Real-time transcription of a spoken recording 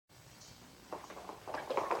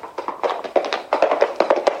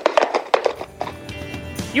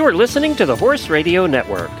You are listening to the Horse Radio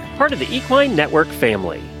Network, part of the Equine Network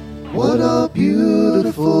family. What a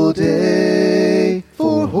beautiful day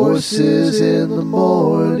for horses in the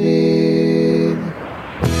morning.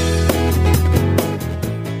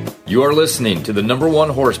 You are listening to the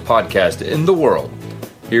 #1 horse podcast in the world.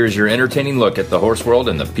 Here is your entertaining look at the horse world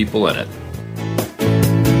and the people in it.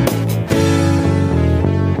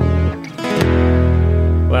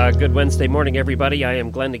 Well, good Wednesday morning, everybody. I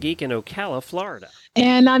am Glenn the Geek in Ocala, Florida.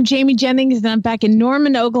 And I'm Jamie Jennings, and I'm back in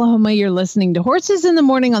Norman, Oklahoma. You're listening to Horses in the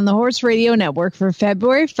Morning on the Horse Radio Network for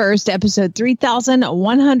February 1st, episode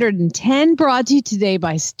 3110, brought to you today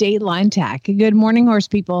by State Line Tack. Good morning, horse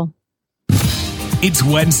people. It's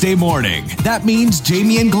Wednesday morning. That means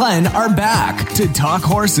Jamie and Glenn are back to talk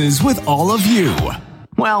horses with all of you.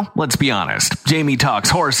 Well, let's be honest. Jamie talks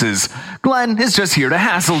horses. Glenn is just here to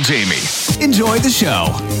hassle Jamie. Enjoy the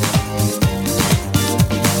show.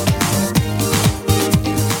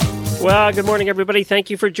 Well, good morning, everybody. Thank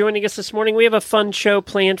you for joining us this morning. We have a fun show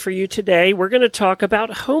planned for you today. We're going to talk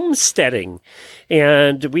about homesteading.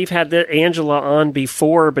 And we've had Angela on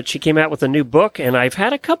before, but she came out with a new book. And I've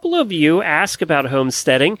had a couple of you ask about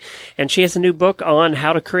homesteading. And she has a new book on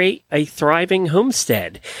how to create a thriving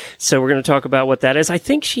homestead. So we're going to talk about what that is. I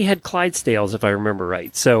think she had Clydesdales, if I remember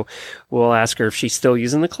right. So we'll ask her if she's still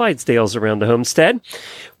using the Clydesdales around the homestead.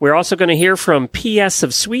 We're also going to hear from PS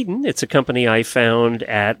of Sweden. It's a company I found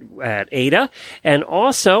at Ada. And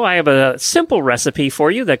also, I have a simple recipe for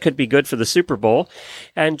you that could be good for the Super Bowl.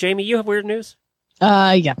 And Jamie, you have weird news?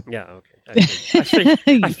 Yeah. Yeah, okay.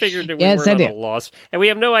 I figured that we yes, were at a loss. And we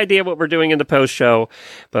have no idea what we're doing in the post show,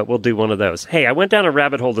 but we'll do one of those. Hey, I went down a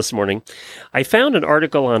rabbit hole this morning. I found an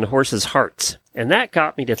article on horses' hearts, and that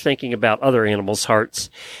got me to thinking about other animals' hearts.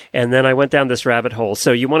 And then I went down this rabbit hole.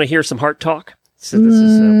 So you want to hear some heart talk? So this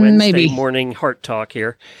is a Wednesday morning heart talk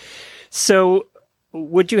here. So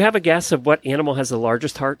would you have a guess of what animal has the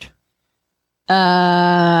largest heart?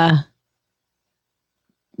 An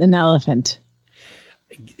elephant.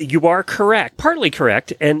 You are correct, partly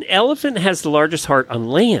correct. An elephant has the largest heart on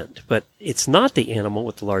land, but it's not the animal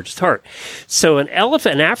with the largest heart. So an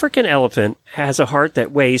African elephant, has a heart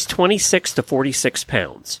that weighs 26 to 46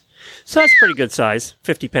 pounds. So that's pretty good size,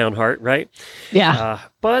 50-pound heart, right? Yeah.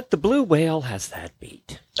 But the blue whale has that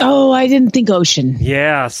beat. Oh, I didn't think ocean.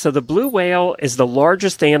 Yeah, so the blue whale is the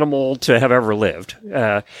largest animal to have ever lived.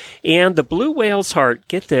 And the blue whale's heart,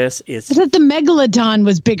 get this, is... I thought the megalodon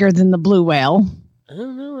was bigger than the blue whale. I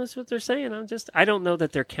don't know. That's what they're saying. I don't know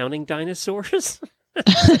that they're counting dinosaurs.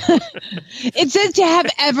 It says to have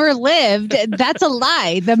ever lived. That's a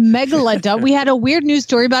lie. The megalodon. We had a weird news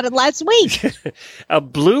story about it last week. A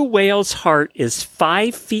blue whale's heart is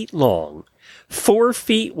 5 feet long, 4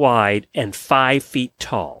 feet wide, and 5 feet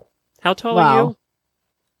tall. How tall are you?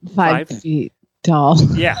 5 feet tall.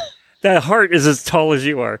 Yeah. The heart is as tall as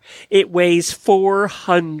you are. It weighs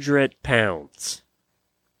 400 pounds.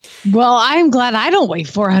 Well, I'm glad I don't weigh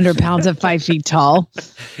 400 pounds at 5 feet tall.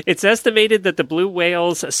 It's estimated that the blue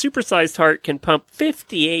whale's supersized heart can pump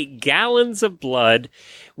 58 gallons of blood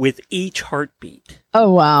with each heartbeat.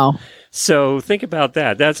 Oh, wow. So think about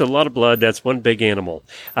that. That's a lot of blood. That's one big animal.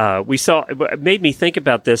 It made me think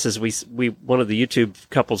about this as we one of the YouTube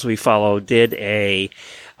couples we follow did a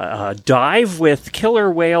dive with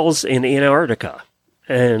killer whales in Antarctica.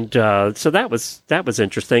 And so that was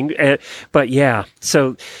interesting. But yeah,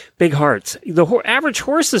 so big hearts. The average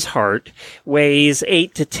horse's heart weighs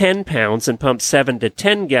 8 to 10 pounds and pumps 7 to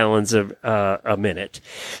 10 gallons a minute.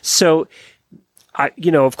 So,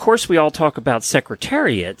 of course, we all talk about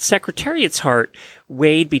Secretariat. Secretariat's heart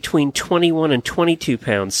weighed between 21 and 22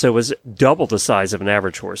 pounds, so it was double the size of an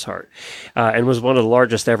average horse heart, and was one of the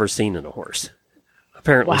largest ever seen in a horse.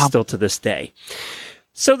 Apparently, still to this day.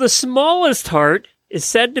 So the smallest heart is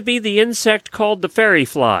said to be the insect called the fairy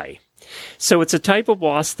fly. So it's a type of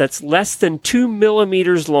wasp that's less than 2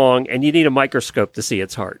 millimeters long, and you need a microscope to see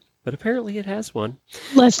its heart. But apparently it has one.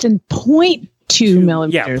 Less than 0.2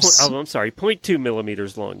 millimeters. Yeah, 0.2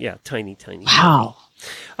 millimeters long. Yeah, tiny. Wow.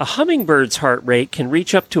 A hummingbird's heart rate can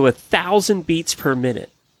reach up to 1,000 beats per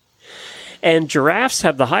minute. And giraffes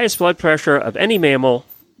have the highest blood pressure of any mammal,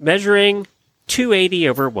 measuring 280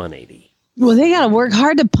 over 180. Well, they got to work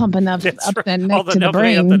hard to pump enough up the neck to the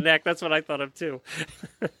brain. Up the neck. That's what I thought of, too.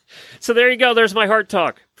 So there you go. There's my heart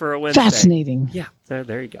talk for a Wednesday. Fascinating. Yeah,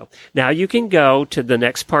 there you go. Now you can go to the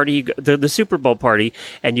next party, the Super Bowl party,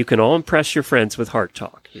 and you can all impress your friends with heart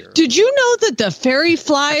talk here. Did you know that the fairy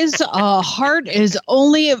fly's heart is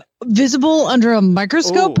only visible under a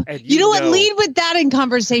microscope? Ooh, you know what? Lead with that in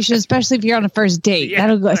conversation, especially if you're on a first date.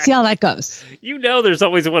 Yeah, see how that goes. There's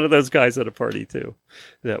always one of those guys at a party too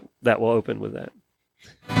that will open with that.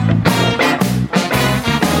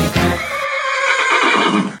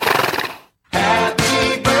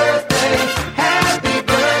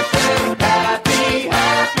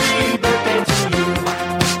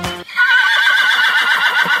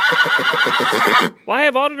 Well, I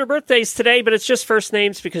have auditor birthdays today, but it's just first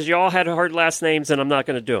names because you all had hard last names, and I'm not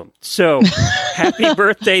going to do them. So, happy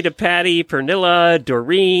birthday to Patty, Pernilla,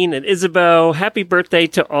 Doreen, and Isabeau. Happy birthday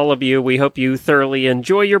to all of you. We hope you thoroughly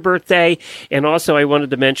enjoy your birthday. And also, I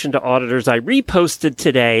wanted to mention to auditors, I reposted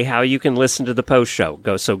today how you can listen to the post show.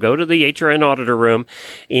 Go to the HRN Auditor Room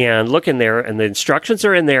and look in there, and the instructions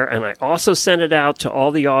are in there. And I also sent it out to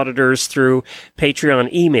all the auditors through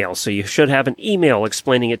Patreon email. So you should have an email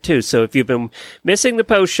explaining it too. So if you've been missing the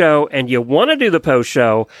post show and you want to do the post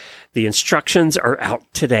show, the instructions are out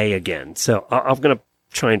today again. So I'm going to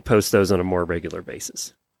try and post those on a more regular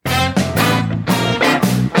basis.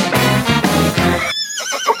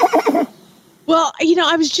 Well,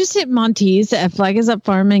 I was just at Monty's at Flag Is Up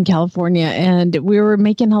Farm in California, and we were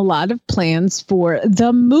making a lot of plans for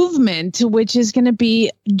the movement, which is going to be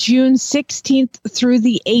June 16th through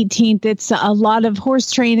the 18th. It's a lot of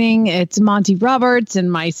horse training. It's Monty Roberts and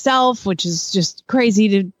myself, which is just crazy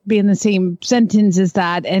to be in the same sentence as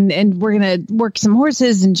that. And we're going to work some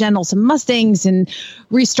horses and gentle some Mustangs and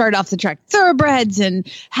restart off the track thoroughbreds and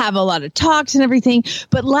have a lot of talks and everything.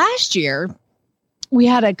 But last year we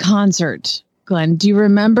had a concert. Glenn, do you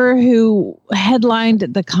remember who headlined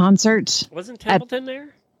the concert? Wasn't Templeton there?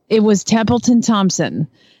 It was Templeton Thompson.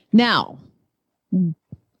 Now, I'm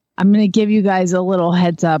going to give you guys a little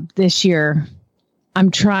heads up. This year,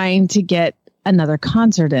 I'm trying to get another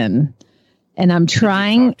concert in, and I'm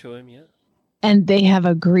trying. Did you talk to him yet? And they have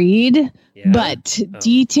agreed, Yeah. but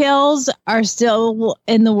details are still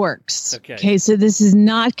in the works. Okay, so this is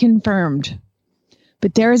not confirmed,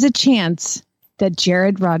 but there is a chance that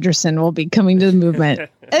Jared Rogerson will be coming to the movement and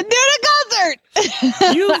doing a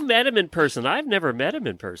concert. You've met him in person. I've never met him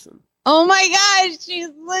in person. Oh my gosh, she's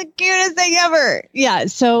the cutest thing ever. Yeah,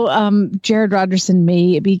 so Jared Rogerson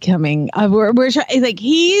may be coming. We're trying, like,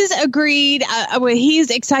 he's agreed. He's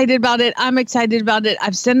excited about it. I'm excited about it.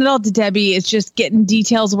 I've sent it all to Debbie. It's just getting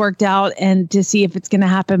details worked out and to see if it's going to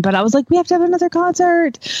happen. But I was like, we have to have another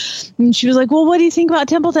concert. And she was like, well, what do you think about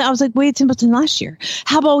Templeton? I was like, we had Templeton last year.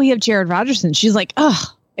 How about we have Jared Rogerson? She's like, oh,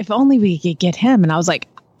 if only we could get him. And I was like,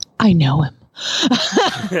 I know him.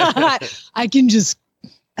 I can just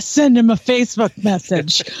send him a Facebook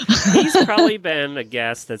message. He's probably been a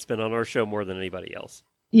guest that's been on our show more than anybody else.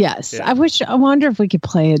 Yes. Yeah. I wonder if we could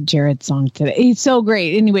play a Jared song today. He's so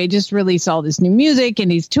great. Anyway, just released all this new music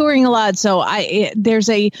and he's touring a lot. So there's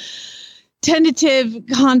a tentative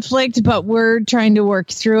conflict, but we're trying to work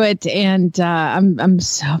through it. And I'm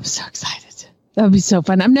so excited. That would be so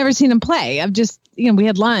fun. I've never seen him play. I've just, we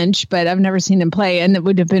had lunch, but I've never seen him play. And it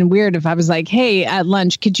would have been weird if I was like, hey, at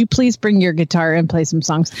lunch, could you please bring your guitar and play some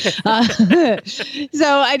songs? So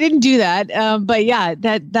I didn't do that. But yeah,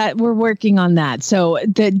 that we're working on that. So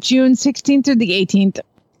the June 16th through the 18th,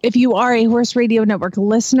 if you are a Horse Radio Network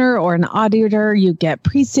listener or an auditor, you get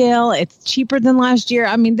pre-sale. It's cheaper than last year.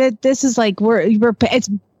 I mean, this is like, it's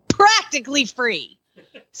practically free.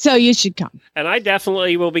 So you should come. And I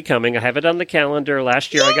definitely will be coming. I have it on the calendar.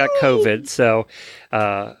 Last year I got COVID. So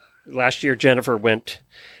last year Jennifer went,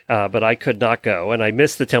 but I could not go. And I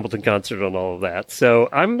missed the Templeton concert and all of that. So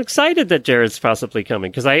I'm excited that Jared's possibly coming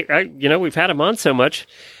because we've had him on so much.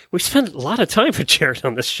 We spent a lot of time with Jared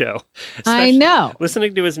on this show. I know.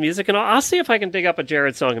 Listening to his music. And I'll see if I can dig up a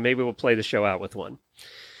Jared song and maybe we'll play the show out with one.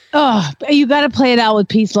 Oh, you got to play it out with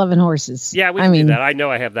Peace, Love, and Horses. Yeah, we can do that. I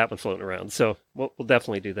know I have that one floating around, so we'll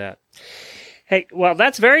definitely do that. Hey, well,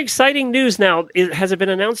 that's very exciting news now. Has it been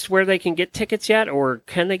announced where they can get tickets yet, or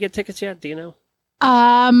can they get tickets yet? Do you know?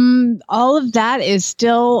 All of that is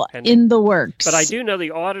still in the works. But I do know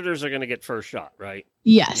the auditors are going to get first shot, right?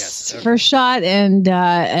 Yes. Okay. First shot and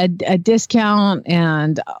a discount,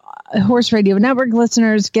 and Horse Radio Network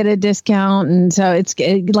listeners get a discount. And so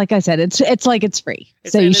like I said, it's like it's free.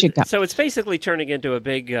 So you should come. So it's basically turning into a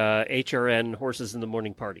big HRN Horses in the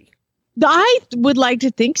Morning party. I would like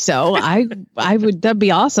to think so. I would, that'd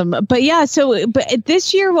be awesome. But yeah, but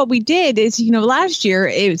this year what we did is, last year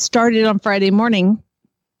it started on Friday morning,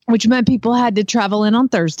 which meant people had to travel in on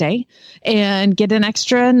Thursday and get an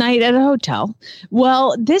extra night at a hotel.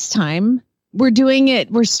 Well, this time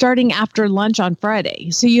we're starting after lunch on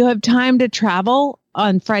Friday. So you have time to travel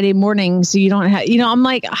on Friday morning, so you don't have, I'm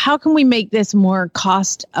like, how can we make this more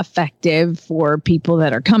cost effective for people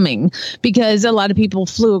that are coming? Because a lot of people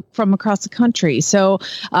flew from across the country. So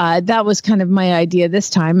that was kind of my idea this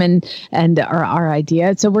time, and our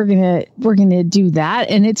idea. So we're gonna do that,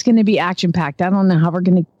 and it's gonna be action packed. I don't know how we're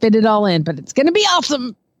gonna fit it all in, but it's gonna be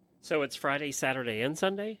awesome. So it's Friday, Saturday, and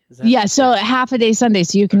Sunday? Yeah, so half a day Sunday.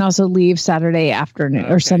 So you can also leave Saturday afternoon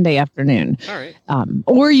or Sunday afternoon. All right.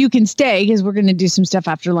 Or you can stay, because we're going to do some stuff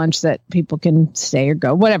after lunch that people can stay or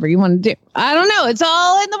go, whatever you want to do. I don't know. It's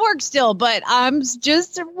all in the works still, but I'm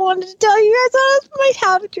just wanted to tell you guys I might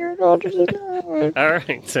have it here. All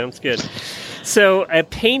right, sounds good. So a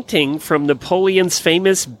painting from Napoleon's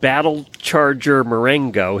famous battle charger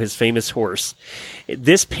Marengo, his famous horse.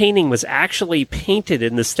 This painting was actually painted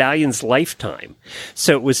in the stallion's lifetime.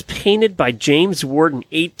 So it was painted by James Ward in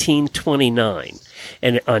 1829.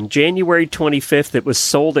 And on January 25th, it was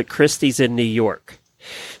sold at Christie's in New York.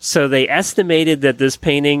 So they estimated that this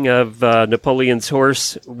painting of Napoleon's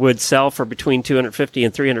horse would sell for between $250,000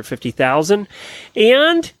 and $350,000,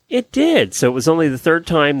 and it did. So it was only the third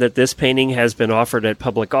time that this painting has been offered at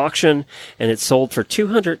public auction, and it sold for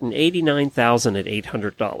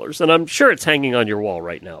 $289,800. And I'm sure it's hanging on your wall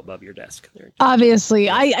right now above your desk. Obviously,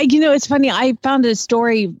 I it's funny. I found a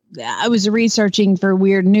story. I was researching for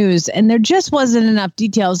Weird News, and there just wasn't enough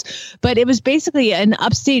details. But it was basically in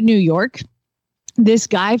upstate New York. This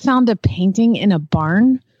guy found a painting in a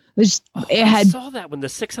barn. I saw that one, the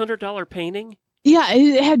 $600 painting. Yeah,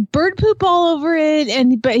 it had bird poop all over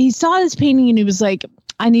it, but he saw this painting and he was like,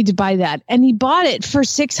 "I need to buy that," and he bought it for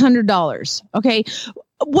 $600. Okay,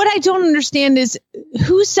 what I don't understand is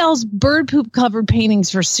who sells bird poop covered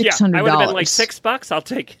paintings for $600. Yeah, I would have been like $6. I'll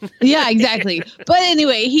take it. Yeah, exactly. But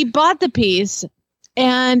anyway, he bought the piece.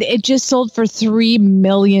 And it just sold for $3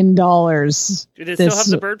 million. Did it still have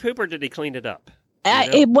the bird poop, or did he clean it up?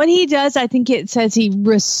 What he does, I think it says he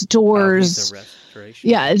restores. Restoration.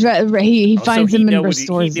 Yeah, he finds them and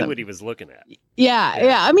restores them. He knew what he was looking at. Yeah.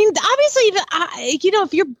 I mean, obviously,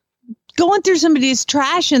 if you're going through somebody's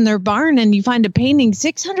trash in their barn and you find a painting,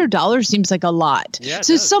 $600 seems like a lot. Yeah,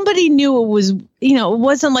 so somebody knew it was, it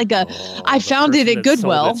wasn't like I found it at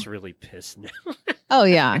Goodwill. That's really pissed now. Oh,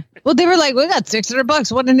 yeah. Well, they were like, we got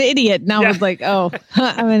 $600. What an idiot. Now it's like, oh,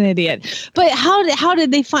 I'm an idiot. But how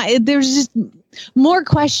did they find, there's just more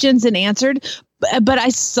questions than answered. But I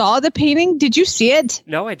saw the painting. Did you see it?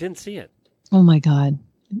 No, I didn't see it. Oh, my God.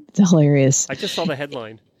 It's hilarious. I just saw the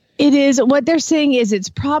headline. It is, what they're saying is it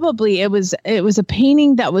was a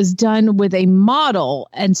painting that was done with a model.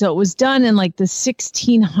 And so it was done in like the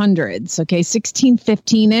 1600s,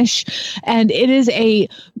 1615-ish. And it is a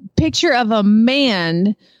picture of a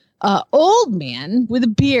man, old man with a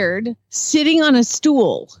beard sitting on a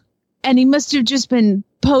stool. And he must have just been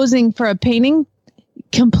posing for a painting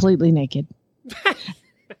completely naked.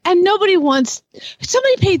 And somebody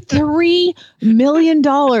paid $3 million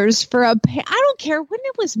for I don't care when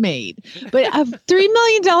it was made, but $3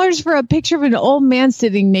 million for a picture of an old man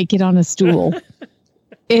sitting naked on a stool.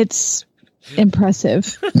 It's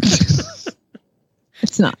impressive.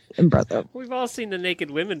 It's not impressive. We've all seen the naked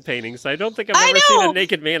women paintings. I don't think I've ever seen a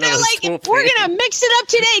naked man on a stool. We're going to mix it up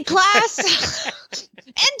today, class.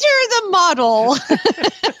 Enter the model.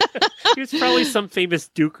 He was probably some famous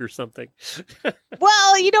duke or something.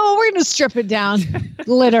 Well, we're going to strip it down.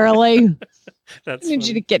 Literally. That's I need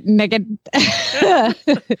you to get naked.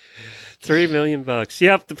 $3 million.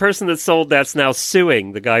 Yep, the person that sold that's now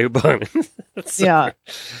suing the guy who bought it.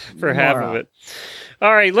 For half of it.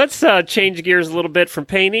 All right, let's change gears a little bit from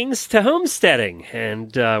paintings to homesteading.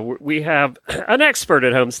 And we have an expert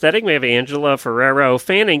at homesteading. We have Angela Ferrero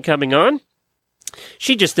Fanning coming on.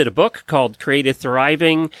 She just did a book called Create a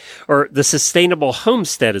Thriving, or The Sustainable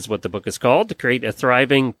Homestead is what the book is called, to create a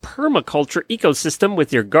thriving permaculture ecosystem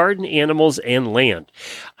with your garden, animals, and land.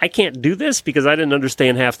 I can't do this because I didn't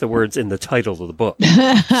understand half the words in the title of the book.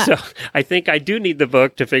 So I think I do need the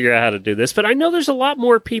book to figure out how to do this. But I know there's a lot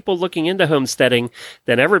more people looking into homesteading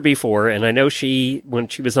than ever before. And I know when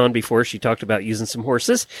she was on before, she talked about using some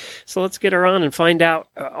horses. So let's get her on and find out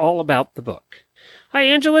all about the book. Hi,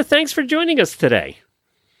 Angela. Thanks for joining us today.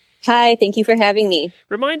 Hi. Thank you for having me.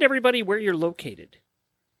 Remind everybody where you're located.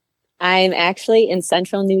 I'm actually in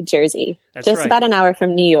central New Jersey, That's just right. About an hour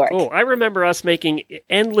from New York. Oh, I remember us making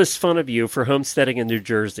endless fun of you for homesteading in New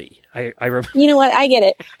Jersey. I remember. You know what? I get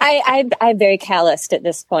it. I'm very calloused at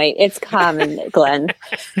this point. It's common, Glenn.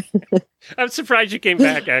 I'm surprised you came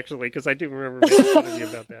back, actually, because I do remember making fun of you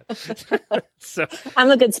about that. So, I'm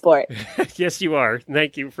a good sport. Yes, you are.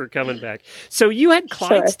 Thank you for coming back. So you had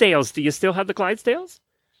Clydesdales. Sure. Do you still have the Clydesdales?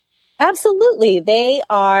 Absolutely. They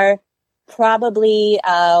are probably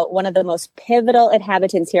one of the most pivotal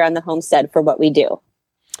inhabitants here on the homestead for what we do.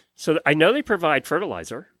 So I know they provide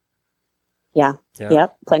fertilizer. Yeah.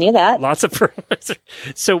 Yep. Plenty of that. Lots of fertilizer.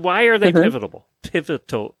 So why are they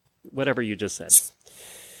pivotal, whatever you just said.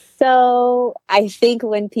 So I think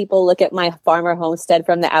when people look at my farmer homestead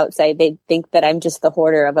from the outside, they think that I'm just the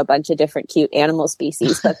hoarder of a bunch of different cute animal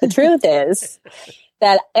species. But the truth is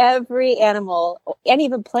that every animal and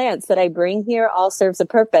even plants that I bring here all serves a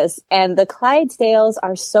purpose. And the Clydesdales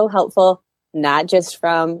are so helpful, not just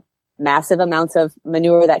from massive amounts of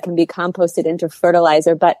manure that can be composted into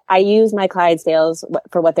fertilizer, but I use my Clydesdales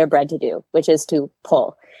for what they're bred to do, which is to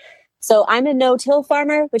pull. So I'm a no-till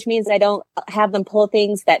farmer, which means I don't have them pull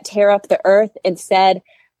things that tear up the earth. Instead,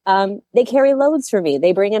 they carry loads for me.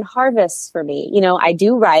 They bring in harvests for me. You know, I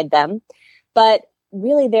do ride them, but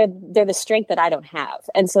really they're the strength that I don't have.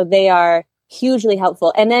 And so they are hugely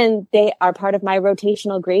helpful. And then they are part of my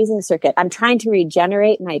rotational grazing circuit. I'm trying to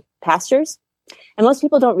regenerate my pastures. And most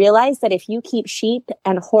people don't realize that if you keep sheep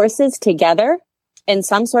and horses together in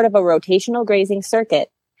some sort of a rotational grazing circuit,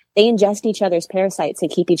 they ingest each other's parasites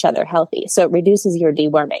and keep each other healthy. So it reduces your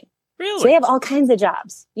deworming. Really? So they have all kinds of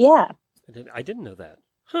jobs. Yeah. I didn't know that.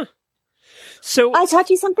 Huh. So I taught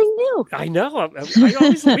you something new. I know.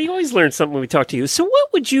 We always learn something when we talk to you. So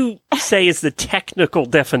what would you say is the technical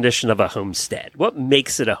definition of a homestead? What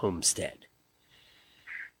makes it a homestead?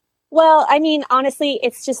 Well, I mean, honestly,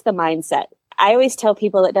 it's just the mindset. I always tell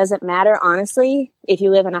people it doesn't matter, honestly, if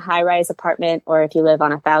you live in a high-rise apartment or if you live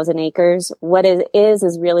on 1,000 acres. What it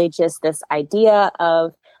is really just this idea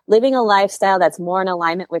of living a lifestyle that's more in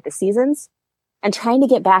alignment with the seasons and trying to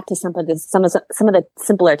get back to some of the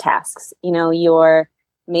simpler tasks. You know, you're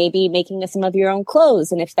maybe making some of your own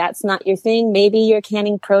clothes. And if that's not your thing, maybe you're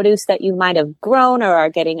canning produce that you might have grown or are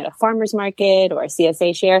getting at a farmer's market or a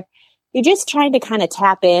CSA share. You're just trying to kind of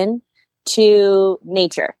tap in to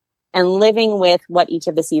nature and living with what each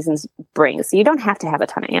of the seasons brings. So you don't have to have a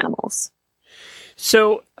ton of animals.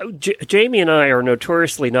 So Jamie and I are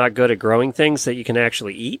notoriously not good at growing things that you can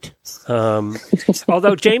actually eat.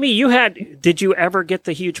 Although, Jamie, did you ever get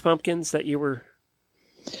the huge pumpkins that you were?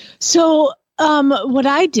 So what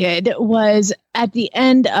I did was at the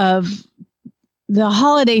end of the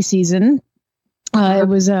holiday season, it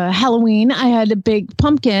was Halloween. I had a big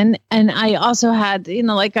pumpkin, and I also had,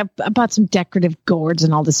 I bought some decorative gourds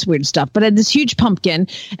and all this weird stuff, but I had this huge pumpkin,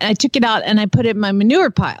 and I took it out and I put it in my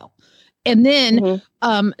manure pile. And then,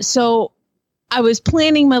 so I was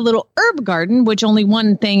planting my little herb garden, which only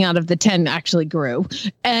one thing out of the 10 actually grew.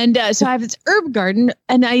 And so I have this herb garden,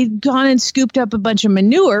 and I'd gone and scooped up a bunch of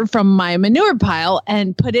manure from my manure pile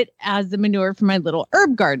and put it as the manure for my little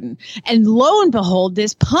herb garden. And lo and behold,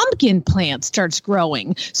 this pumpkin plant starts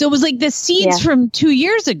growing. So it was like the seeds from 2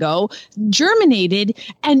 years ago germinated,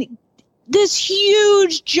 and this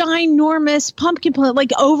huge, ginormous pumpkin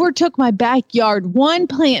plant overtook my backyard, one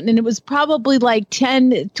plant, and it was probably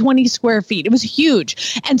 10, 20 square feet. It was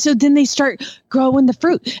huge. And so then they start growing the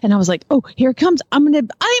fruit. And I was like, oh, here it comes. I'm going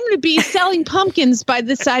to be selling pumpkins by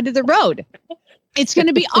the side of the road. It's going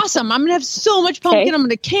to be awesome. I'm going to have so much pumpkin. Okay. I'm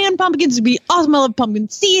going to can pumpkins. It'll be awesome. I love pumpkin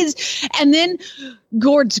seeds. And then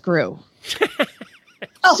gourds grew.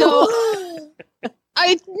 So I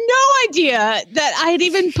had no idea that I had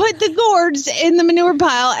even put the gourds in the manure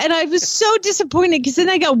pile, and I was so disappointed because then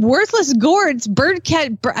I got worthless gourds,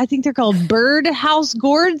 I think they're called birdhouse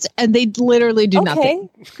gourds, and they literally do nothing.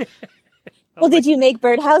 Well, did you make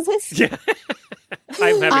birdhouses? Yeah.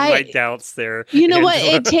 I'm having my doubts there. You know what?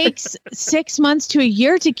 It takes 6 months to a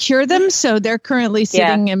year to cure them, so they're currently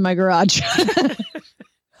sitting in my garage.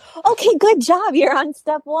 Okay, good job. You're on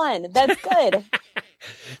step one. That's good.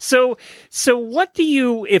 So what do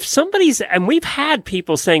you, if somebody's, and we've had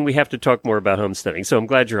people saying we have to talk more about homesteading, so I'm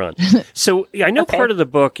glad you're on. So I know part of the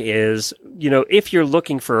book is, if you're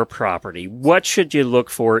looking for a property, what should you look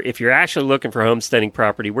for if you're actually looking for a homesteading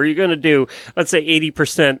property where you're going to do, let's say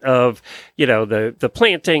 80% of, the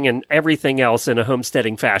planting and everything else in a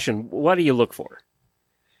homesteading fashion? What do you look for?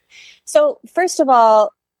 So first of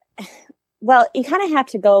all, well, you kind of have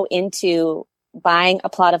to go into buying a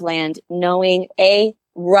plot of land, knowing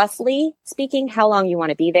roughly speaking, how long you want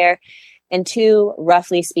to be there, and two,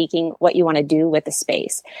 roughly speaking, what you want to do with the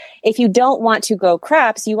space. If you don't want to grow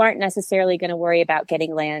crops, you aren't necessarily going to worry about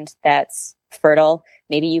getting land that's fertile.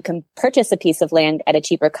 Maybe you can purchase a piece of land at a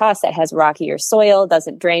cheaper cost that has rockier soil,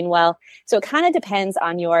 doesn't drain well. So it kind of depends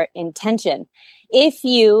on your intention. If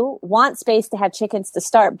you want space to have chickens to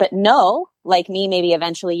start, but know, like me, maybe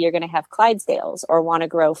eventually you're going to have Clydesdales or want to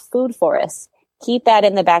grow food forests, keep that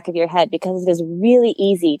in the back of your head because it is really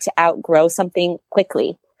easy to outgrow something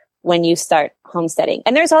quickly when you start homesteading.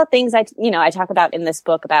 And there's all things I talk about in this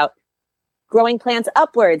book about growing plants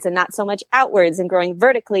upwards and not so much outwards, and growing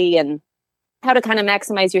vertically, and how to kind of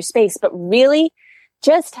maximize your space. But really,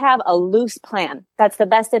 just have a loose plan. That's the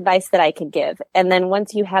best advice that I can give. And then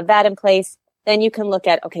once you have that in place, then you can look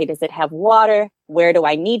at, okay, does it have water? Where do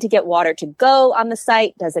I need to get water to go on the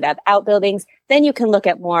site? Does it have outbuildings? Then you can look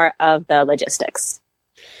at more of the logistics.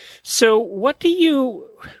 So what's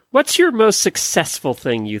your most successful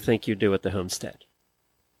thing you think you do at the homestead?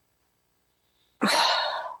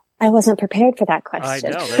 I wasn't prepared for that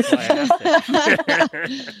question. I know, that's why I asked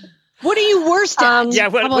it. What are you worst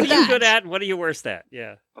at? What are you good at and what are you worst at?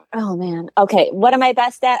 Yeah. Oh, man. Okay. What am I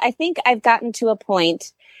best at? I think I've gotten to a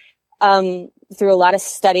point through a lot of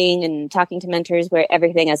studying and talking to mentors where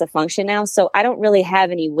everything has a function now. So I don't really have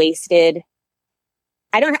any wasted.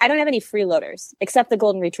 I don't have any freeloaders except the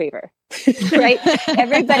golden retriever, right?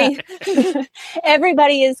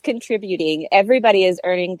 Everybody is contributing. Everybody is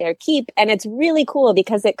earning their keep. And it's really cool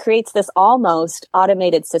because it creates this almost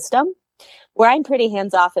automated system where I'm pretty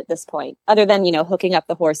hands off at this point, other than, hooking up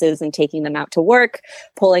the horses and taking them out to work,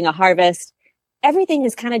 pulling a harvest. Everything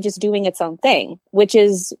is kind of just doing its own thing, which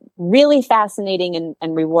is really fascinating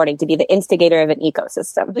and rewarding to be the instigator of an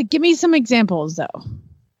ecosystem. But give me some examples, though.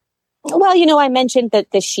 Well, I mentioned that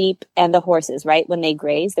the sheep and the horses, right, when they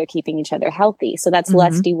graze, they're keeping each other healthy. So that's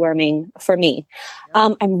less deworming for me.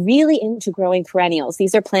 I'm really into growing perennials.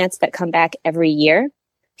 These are plants that come back every year.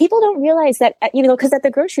 People don't realize that, because at the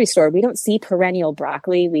grocery store, we don't see perennial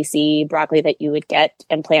broccoli. We see broccoli that you would get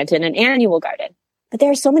and plant in an annual garden. But there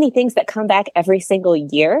are so many things that come back every single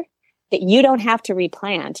year that you don't have to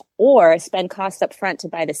replant or spend costs up front to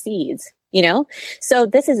buy the seeds, So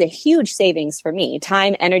this is a huge savings for me,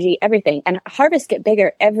 time, energy, everything. And harvests get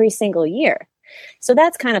bigger every single year. So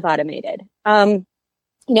that's kind of automated. When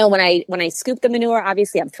I scoop the manure,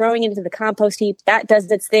 obviously I'm throwing it into the compost heap. That does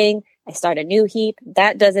its thing. I start a new heap.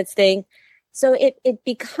 That does its thing. So it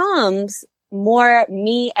becomes more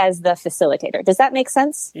me as the facilitator. Does that make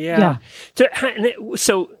sense? Yeah.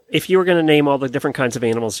 So if you were going to name all the different kinds of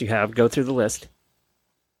animals you have, go through the list.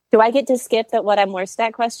 Do I get to skip that what I'm worst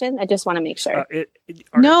at question? I just want to make sure.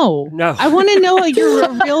 No. I want to know you're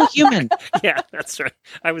a real human. Yeah, that's right.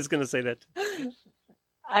 I was going to say that.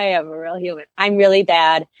 I am a real human. I'm really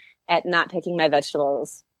bad at not picking my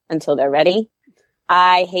vegetables until they're ready.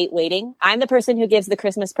 I hate waiting. I'm the person who gives the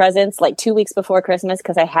Christmas presents like 2 weeks before Christmas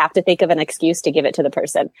because I have to think of an excuse to give it to the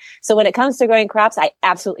person. So when it comes to growing crops, I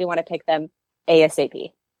absolutely want to pick them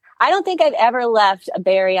ASAP. I don't think I've ever left a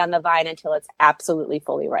berry on the vine until it's absolutely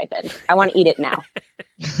fully ripened. I want to eat it now.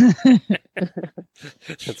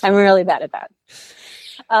 I'm really bad at that.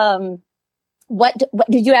 What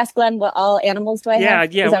did you ask, Glenn? What all animals do I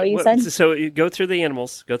have? Yeah. Is that what you said? So you go through the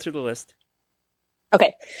animals. Go through the list.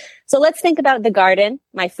 Okay. So let's think about the garden,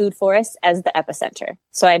 my food forest, as the epicenter.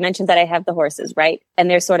 So I mentioned that I have the horses, right? And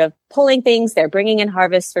they're sort of pulling things. They're bringing in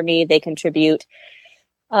harvests for me. They contribute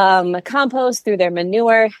compost through their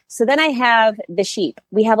manure. So then I have the sheep.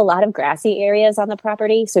 We have a lot of grassy areas on the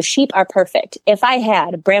property. So sheep are perfect. If I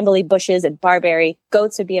had brambly bushes and barberry,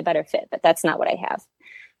 goats would be a better fit, but that's not what I have.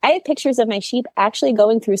 I have pictures of my sheep actually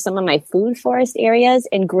going through some of my food forest areas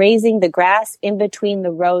and grazing the grass in between the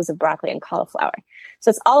rows of broccoli and cauliflower. So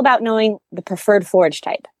it's all about knowing the preferred forage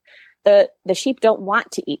type. The sheep don't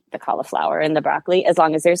want to eat the cauliflower and the broccoli as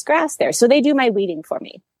long as there's grass there. So they do my weeding for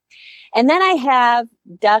me. And then I have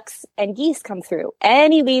ducks and geese come through.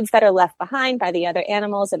 Any weeds that are left behind by the other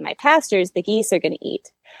animals in my pastures, the geese are going to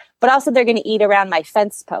eat. But also they're going to eat around my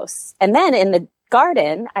fence posts. And then in the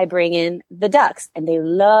garden, I bring in the ducks, and they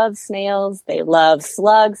love snails. They love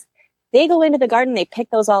slugs. They go into the garden. They pick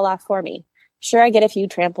those all off for me. Sure, I get a few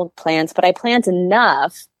trampled plants, but I plant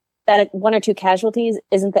enough that 1 or 2 casualties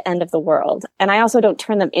isn't the end of the world. And I also don't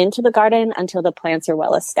turn them into the garden until the plants are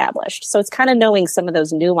well established. So it's kind of knowing some of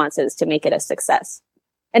those nuances to make it a success.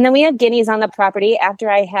 And then we have guineas on the property.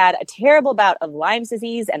 After I had a terrible bout of Lyme's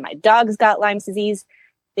disease and my dogs got Lyme's disease,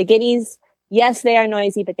 the guineas, yes, they are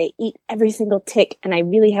noisy, but they eat every single tick. And I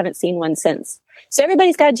really haven't seen one since. So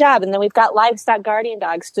everybody's got a job. And then we've got livestock guardian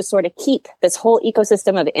dogs to sort of keep this whole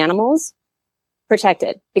ecosystem of animals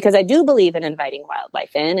protected, because I do believe in inviting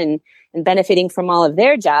wildlife in and benefiting from all of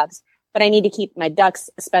their jobs, but I need to keep my ducks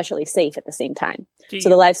especially safe at the same time. So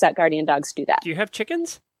the livestock guardian dogs do that. Do you have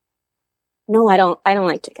chickens? No, I don't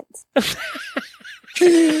like chickens.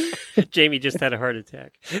 Jamie just had a heart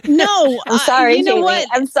attack. No, I'm sorry. You know Jamie. what?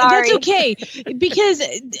 I'm sorry. That's okay, because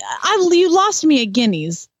you lost me at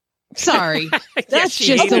guineas. Sorry, that's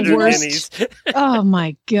just the worst. Oh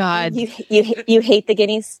my God! You hate the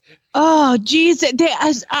guineas? Oh, geez.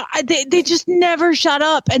 They just never shut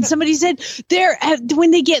up. And somebody said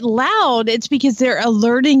when they get loud, it's because they're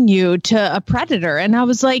alerting you to a predator. And I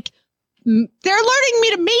was like, they're alerting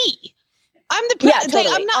me to me. I'm the predator. Yeah,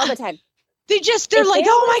 totally. I'm not all the time. They're like,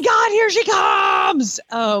 oh my God, here she comes.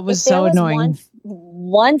 Oh, it was so annoying.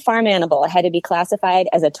 One farm animal had to be classified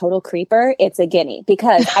as a total creeper. It's a guinea,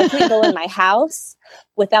 because I can't go in my house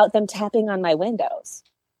without them tapping on my windows.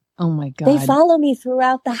 Oh my God. They follow me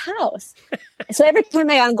throughout the house. So every time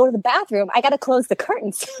I go to the bathroom, I got to close the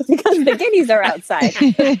curtains because the guineas are outside.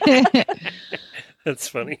 That's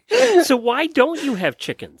funny. So why don't you have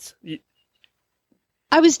chickens?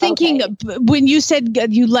 I was thinking when you said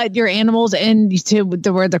you let your animals in to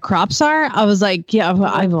where the crops are, I was like, yeah,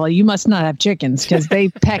 well, you must not have chickens because they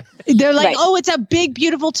peck. They're like, oh, it's a big,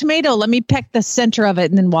 beautiful tomato. Let me peck the center of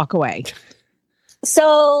it and then walk away.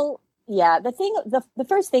 So, yeah, the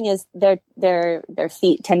first thing is their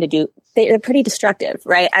feet tend to they're pretty destructive,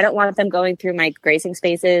 right? I don't want them going through my grazing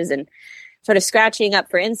spaces and sort of scratching up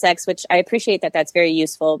for insects, which I appreciate that's very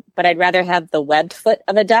useful, but I'd rather have the webbed foot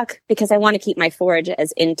of a duck because I want to keep my forage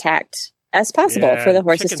as intact as possible for the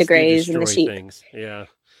horses to graze and the sheep. Things. Yeah.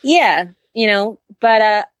 Yeah,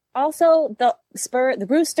 but also the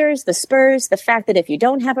roosters, the spurs, the fact that if you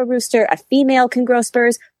don't have a rooster, a female can grow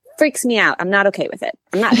spurs freaks me out. I'm not okay with it.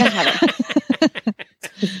 I'm not going to have it.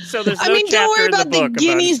 So there's no don't worry about the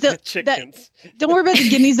guineas don't worry about the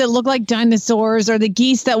guineas that look like dinosaurs or the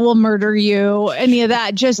geese that will murder you. Any of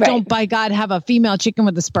that. Just don't, by God, have a female chicken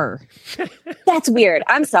with a spur. That's weird.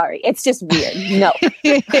 I'm sorry. It's just weird. No.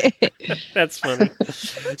 That's funny.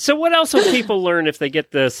 So what else will people learn if they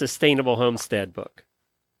get the Sustainable Homestead book?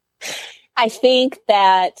 I think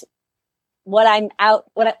that what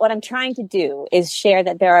I'm trying to do is share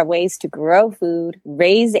that there are ways to grow food,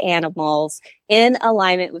 raise animals in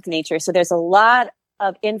alignment with nature. So there's a lot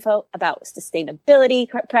of info about sustainability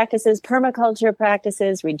practices, permaculture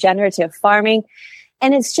practices, regenerative farming.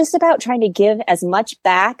 And it's just about trying to give as much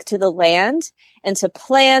back to the land and to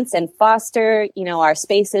plants and foster, our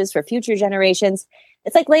spaces for future generations.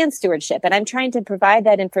 It's like land stewardship. And I'm trying to provide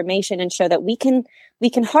that information and show that we can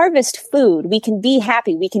harvest food. We can be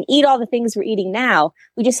happy. We can eat all the things we're eating now.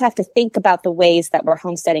 We just have to think about the ways that we're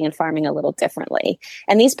homesteading and farming a little differently.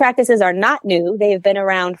 And these practices are not new. They have been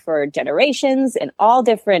around for generations in all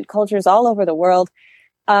different cultures all over the world.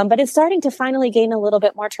 But it's starting to finally gain a little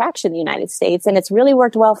bit more traction in the United States. And it's really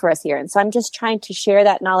worked well for us here. And so I'm just trying to share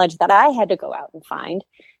that knowledge that I had to go out and find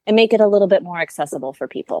and make it a little bit more accessible for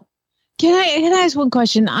people. Can I ask one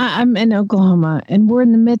question? I'm in Oklahoma and we're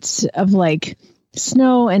in the midst of like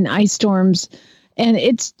snow and ice storms, and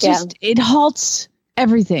it's just it halts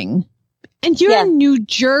everything. And you're in New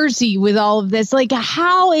Jersey with all of this. Like,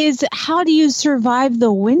 how do you survive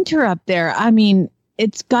the winter up there? I mean,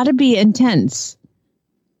 it's got to be intense.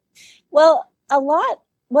 Well,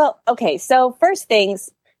 okay. So first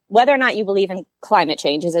things, whether or not you believe in climate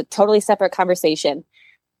change is a totally separate conversation.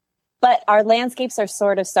 But our landscapes are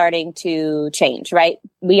sort of starting to change, right?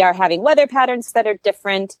 We are having weather patterns that are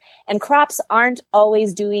different, and crops aren't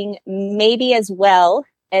always doing maybe as well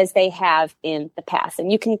as they have in the past.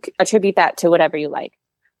 And you can attribute that to whatever you like.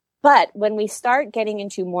 But when we start getting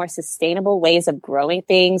into more sustainable ways of growing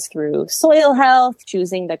things through soil health,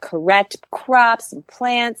 choosing the correct crops and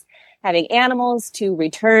plants, having animals to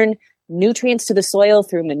return nutrients to the soil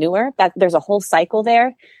through manure, there's a whole cycle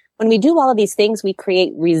there. When we do all of these things, we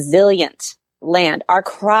create resilient land. Our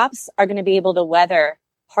crops are going to be able to weather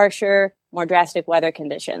harsher, more drastic weather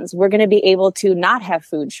conditions. We're going to be able to not have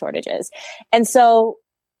food shortages. And so,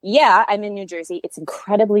 I'm in New Jersey. It's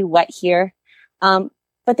incredibly wet here.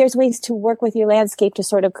 But there's ways to work with your landscape to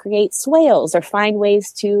sort of create swales or find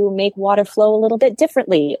ways to make water flow a little bit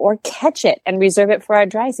differently or catch it and reserve it for our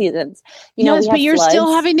dry seasons. Yes, but you're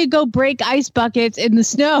still having to go break ice buckets in the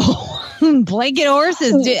snow, blanket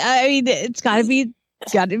horses. I mean, it's got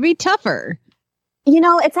to be tougher.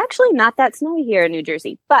 It's actually not that snowy here in New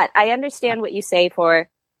Jersey, but I understand what you say for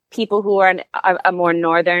people who are in a more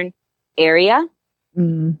northern area.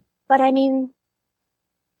 Mm. But I mean,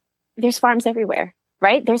 there's farms everywhere.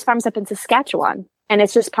 Right? There's farms up in Saskatchewan, and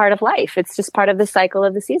it's just part of life. It's just part of the cycle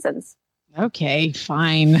of the seasons. Okay,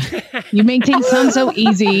 fine. You make things sound so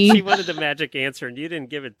easy. She wanted the magic answer, and you didn't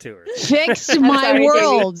give it to her. Fix my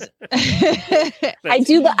world. I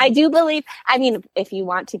do believe. I mean, if you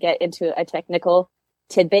want to get into a technical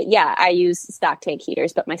tidbit, I use stock tank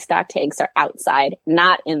heaters, but my stock tanks are outside,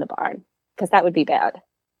 not in the barn, because that would be bad.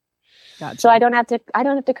 Gotcha. So I don't have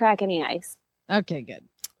to crack any ice. Okay, good.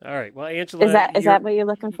 All right. Well, Angela, Is that what you're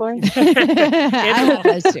looking for? I want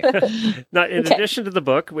us to. Now, in addition to the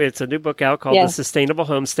book, it's a new book out called The Sustainable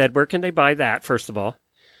Homestead. Where can they buy that, first of all?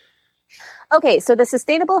 Okay, so The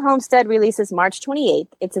Sustainable Homestead releases March 28th.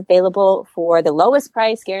 It's available for the lowest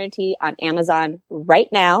price guarantee on Amazon right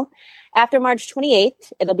now. After March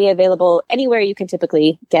 28th, it'll be available anywhere you can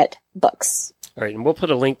typically get books. All right, and we'll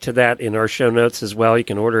put a link to that in our show notes as well. You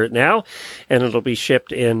can order it now, and it'll be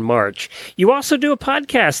shipped in March. You also do a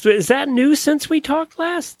podcast. Is that new since we talked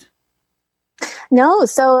last? No,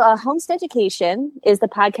 so Homestead Education is the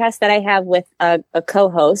podcast that I have with a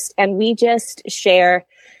co-host, and we just share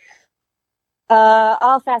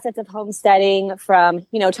all facets of homesteading, from,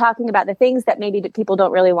 talking about the things that maybe people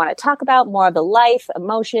don't really want to talk about, more of the life,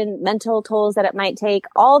 emotion, mental tolls that it might take,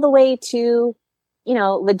 all the way to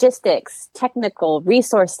logistics, technical,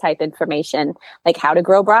 resource type information, like how to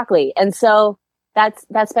grow broccoli. And so that's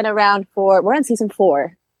been around we're on season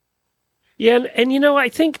 4. Yeah, and I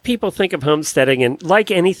think people think of homesteading, and like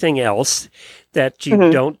anything else that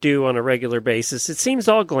you don't do on a regular basis, it seems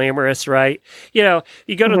all glamorous, right? You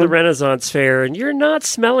go to the Renaissance Fair and you're not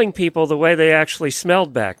smelling people the way they actually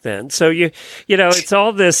smelled back then. So it's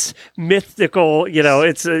all this mythical,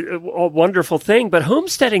 it's a wonderful thing, but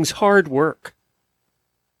homesteading's hard work.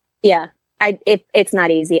 Yeah, it's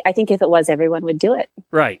not easy. I think if it was, everyone would do it.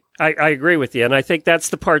 Right. I agree with you. And I think that's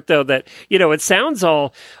the part, though, that, it sounds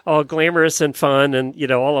all glamorous and fun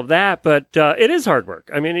and, all of that, but it is hard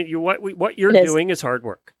work. I mean, what you're doing is hard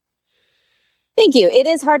work. Thank you. It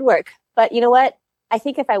is hard work. But you know what? I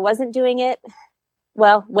think if I wasn't doing it,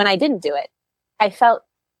 when I didn't do it, I felt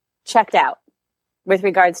checked out with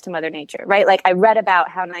regards to Mother Nature, right? Like, I read about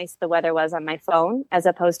how nice the weather was on my phone as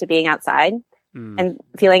opposed to being outside. And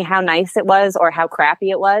feeling how nice it was or how crappy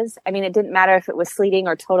it was. I mean, it didn't matter if it was sleeting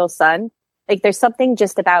or total sun. Like, there's something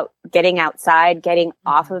just about getting outside, getting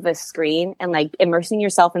off of a screen, and like immersing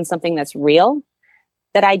yourself in something that's real,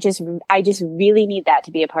 that I just really need that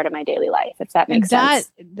to be a part of my daily life, if that makes sense.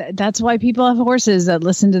 That's why people have horses that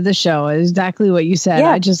listen to the show. Exactly what you said.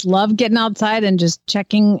 Yeah. I just love getting outside and just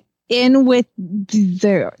checking in with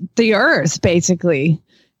the earth, basically.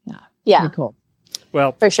 Yeah. Pretty cool.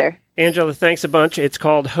 Well, for sure. Angela, thanks a bunch. It's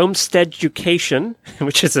called Homestead Education,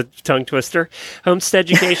 which is a tongue twister. Homestead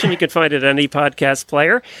Education. You can find it at any podcast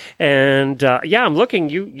player. And I'm looking.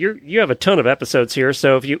 You have a ton of episodes here.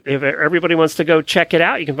 So if everybody wants to go check it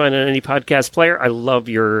out, you can find it at any podcast player. I love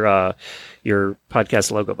your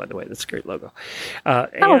podcast logo, by the way. That's a great logo.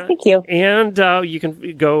 Thank you. And you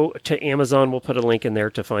can go to Amazon. We'll put a link in there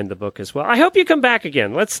to find the book as well. I hope you come back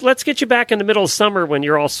again. Let's get you back in the middle of summer when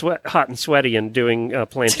you're all hot and sweaty and doing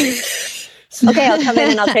planting. Okay, I'll come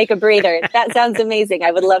in and I'll take a breather. That sounds amazing.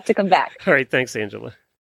 I would love to come back. All right. Thanks, Angela.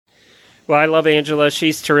 Well, I love Angela.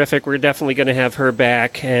 She's terrific. We're definitely going to have her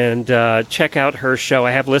back, and check out her show.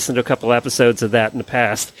 I have listened to a couple episodes of that in the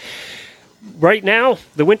past. Right now,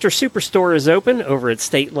 the Winter Superstore is open over at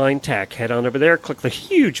State Line Tech. Head on over there, click the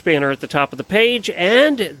huge banner at the top of the page,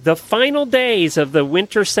 and the final days of the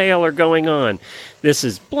winter sale are going on. This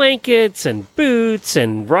is blankets and boots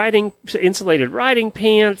and insulated riding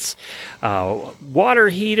pants, water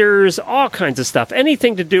heaters, all kinds of stuff.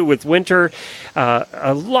 Anything to do with winter.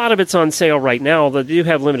 A lot of it's on sale right now, although they do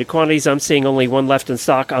have limited quantities. I'm seeing only one left in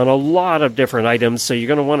stock on a lot of different items, so you're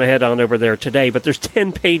going to want to head on over there today. But there's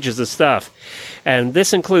 10 pages of stuff. And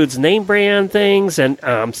this includes name brand things, and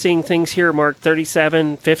I'm seeing things here marked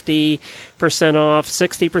 37, 50% off,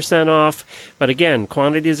 60% off. But again,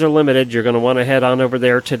 quantities are limited. You're going to want to head on over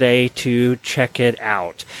there today to check it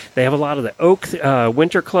out. They have a lot of the oak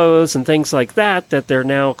winter clothes and things like that they're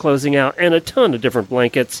now closing out, and a ton of different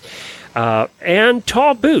blankets and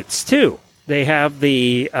tall boots, too. They have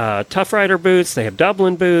the Tough Rider boots. They have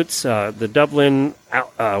Dublin boots, the Dublin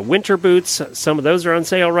winter boots. Some of those are on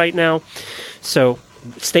sale right now. So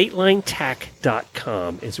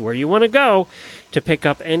statelinetack.com is where you want to go to pick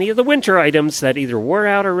up any of the winter items that either wore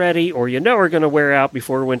out already or are going to wear out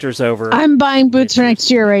before winter's over. I'm buying boots for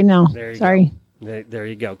next year right now. Sorry. There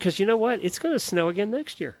you go. Because you know what? It's going to snow again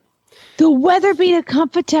next year. The Weatherbeater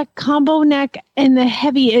Comfort combo neck and the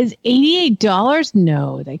heavy is $88?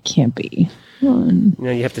 No, that can't be.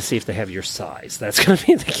 Now you have to see if they have your size. That's going to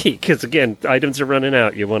be the key. Because again, items are running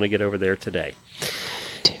out. You want to get over there today.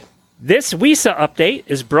 This WISA update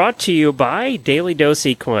is brought to you by Daily Dose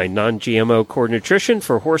Equine, non-GMO core nutrition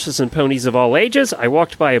for horses and ponies of all ages. I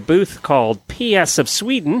walked by a booth called PS of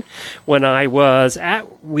Sweden when I was at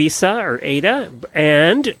WISA or ADA,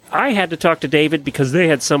 and I had to talk to David because they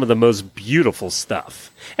had some of the most beautiful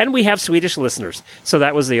stuff. And we have Swedish listeners, so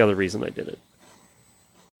that was the other reason I did it.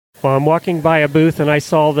 Well, I'm walking by a booth and I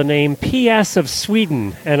saw the name PS of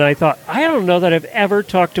Sweden, and I thought, I don't know that I've ever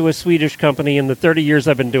talked to a Swedish company in the 30 years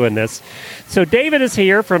I've been doing this. So David is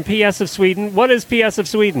here from PS of Sweden. What is PS of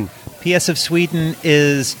Sweden? PS of Sweden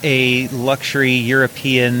is a luxury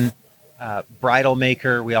European bridle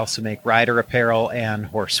maker. We also make rider apparel and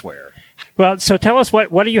horsewear. Well, so tell us,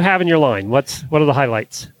 what do you have in your line? What are the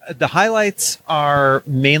highlights? The highlights are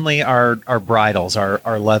mainly our bridles.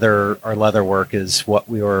 Our leather work is what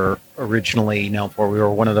we were originally known for. We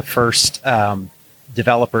were one of the first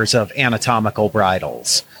developers of anatomical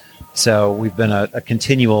bridles. So we've been a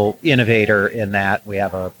continual innovator in that. We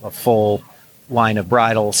have a full line of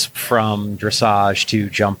bridles from dressage to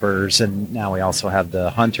jumpers, and now we also have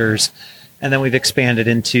the hunters. And then we've expanded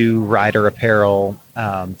into rider apparel,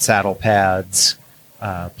 saddle pads,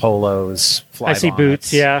 polos, fly I see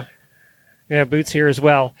boots, yeah. Yeah, boots here as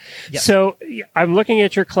well. Yes. So I'm looking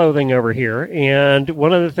at your clothing over here, and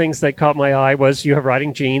one of the things that caught my eye was you have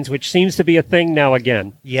riding jeans, which seems to be a thing now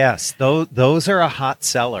again. Yes, those are a hot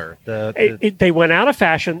seller. They went out of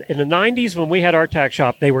fashion. In the 90s when we had our tack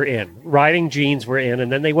shop, they were in. Riding jeans were in,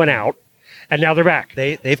 and then they went out. And now they're back.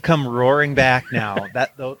 They've come roaring back now.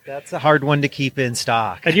 That's a hard one to keep in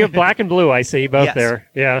stock. And you have black and blue, I see, both Yes. there.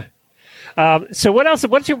 Yeah. So what else?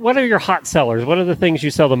 What are your hot sellers? What are the things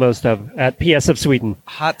you sell the most of at PS of Sweden?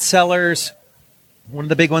 Hot sellers, one of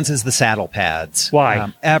the big ones is the saddle pads.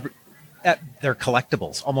 Why? They're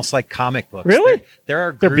collectibles, almost like comic books. Really?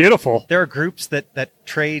 They're beautiful. There are groups that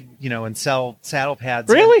trade, and sell saddle pads.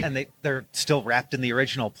 Really? And they're still wrapped in the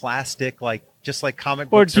original plastic, just like comic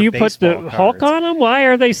Or books. do you put the baseball Hulk cards. on them? Why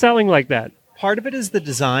are they selling like that? Part of it is the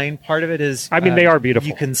design. Part of it is. I mean, they are beautiful.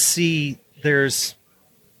 You can see there's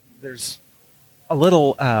a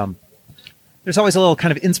little. There's always a little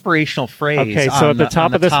kind of inspirational phrase. Okay, so at the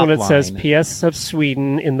top of this one, it says, line. PS of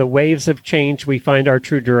Sweden, in the waves of change, we find our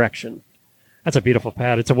true direction. That's a beautiful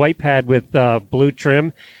pad. It's a white pad with blue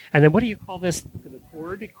trim. And then what do you call this?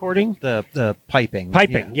 The cording? The piping.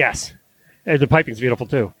 Piping, Yeah. yes. The piping's beautiful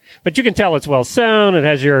too. But you can tell it's well sewn. It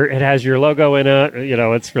has your logo in it.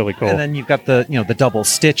 It's really cool. And then you've got the double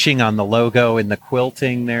stitching on the logo and the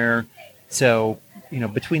quilting there. So,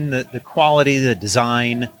 between the quality, the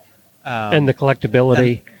design, and the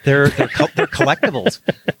collectability. they're collectibles.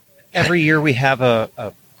 Every year we have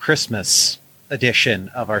a Christmas edition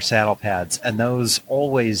of our saddle pads, and those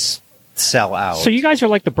always sell out. So you guys are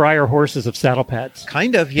like the Breyer horses of saddle pads.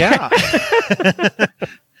 Kind of, yeah.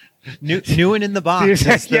 New and in the box.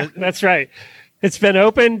 Yeah, that's right. It's been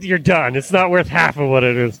opened, you're done. It's not worth half of what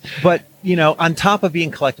it is. But, on top of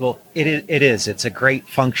being collectible, it is. It's a great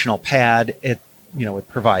functional pad. It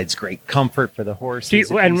provides great comfort for the horses.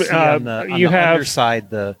 You have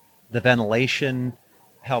underside, the ventilation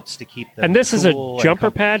helps to keep them And this is cool a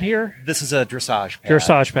jumper pad here? This is a dressage pad.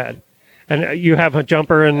 Dressage pad. And you have a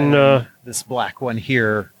jumper and... this black one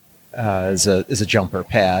here is a jumper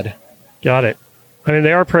pad. Got it. I mean,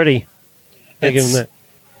 they are pretty.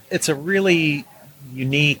 It's a really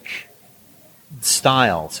unique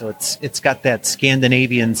style. So it's got that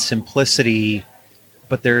Scandinavian simplicity,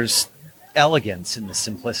 but there's elegance in the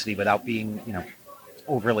simplicity without being,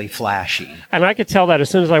 overly flashy. And I could tell that as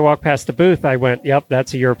soon as I walked past the booth, I went, yep,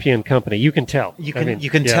 that's a European company. You can tell. You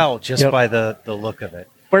can tell just by the look of it.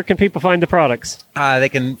 Where can people find the products? They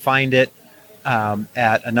can find it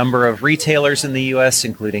at a number of retailers in the U.S.,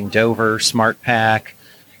 including Dover, SmartPack.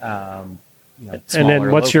 And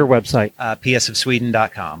then what's your website?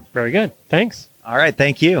 psofsweden.com. Very good. Thanks. All right.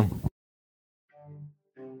 Thank you.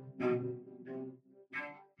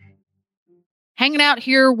 Hanging out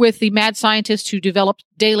here with the mad scientist who developed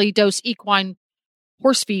Daily Dose Equine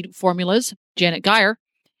horse feed formulas, Janet Geyer.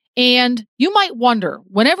 And you might wonder,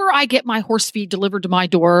 whenever I get my horse feed delivered to my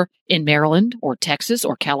door in Maryland or Texas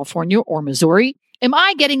or California or Missouri, am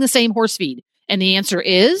I getting the same horse feed? And the answer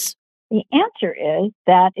is? The answer is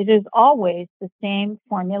that it is always the same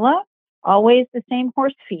formula, always the same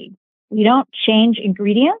horse feed. We don't change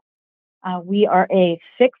ingredients. We are a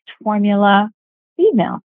fixed formula feed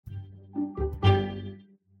mill.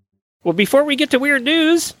 Well, before we get to weird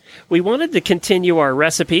news, we wanted to continue our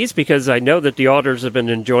recipes because I know that the auditors have been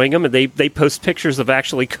enjoying them, and they post pictures of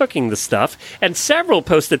actually cooking the stuff. And several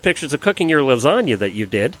posted pictures of cooking your lasagna that you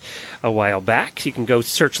did a while back. You can go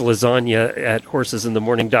search lasagna at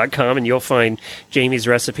horsesinthemorning.com, and you'll find Jamie's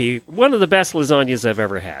recipe, one of the best lasagnas I've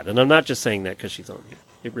ever had. And I'm not just saying that because she's on here.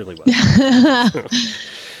 It really was.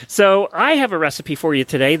 So I have a recipe for you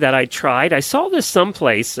today that I tried. I saw this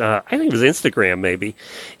someplace. I think it was Instagram maybe.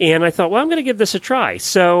 And I thought, well, I'm going to give this a try.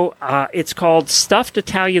 So it's called stuffed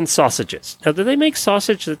Italian sausages. Now, do they make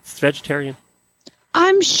sausage that's vegetarian?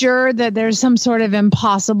 I'm sure that there's some sort of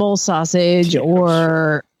Impossible sausage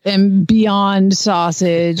or Beyond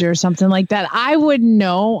sausage or something like that. I wouldn't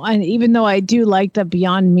know. And even though I do like the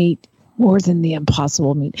Beyond meat more than the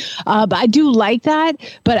Impossible meat, but I do like that.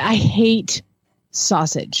 But I hate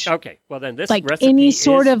sausage. Okay, well then this like recipe any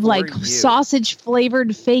sort is of for like you. sausage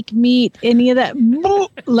flavored fake meat, any of that.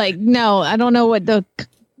 Like no, I don't know what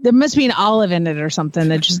there must be an olive in it or something.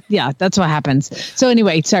 That just that's what happens. So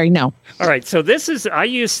anyway, sorry, no. All right, so I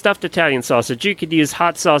use stuffed Italian sausage. You could use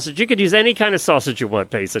hot sausage. You could use any kind of sausage you want,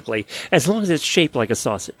 basically, as long as it's shaped like a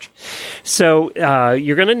sausage. So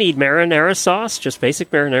you're going to need marinara sauce, just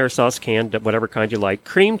basic marinara sauce, canned, whatever kind you like,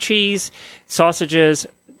 cream cheese, sausages,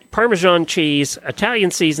 Parmesan cheese,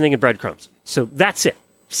 Italian seasoning, and breadcrumbs. So that's it.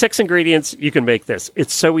 6 ingredients, you can make this.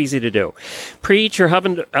 It's so easy to do. Preheat your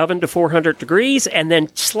oven to 400 degrees and then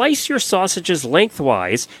slice your sausages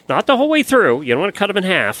lengthwise, not the whole way through. You don't want to cut them in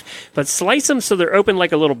half, but slice them so they're open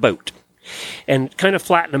like a little boat and kind of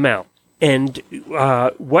flatten them out. And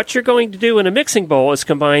what you're going to do in a mixing bowl is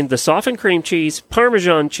combine the softened cream cheese,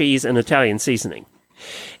 Parmesan cheese, and Italian seasoning.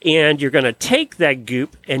 And you're going to take that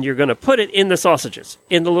goop and you're going to put it in the sausages,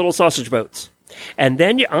 in the little sausage boats. And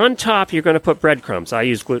then on top, you're going to put breadcrumbs. I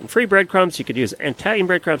use gluten-free breadcrumbs. You could use Italian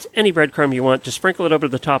breadcrumbs, any breadcrumb you want. Just sprinkle it over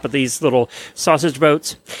the top of these little sausage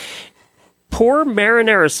boats. Pour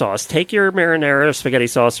marinara sauce. Take your marinara, spaghetti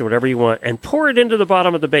sauce, or whatever you want, and pour it into the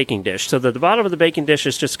bottom of the baking dish so that the bottom of the baking dish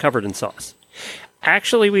is just covered in sauce.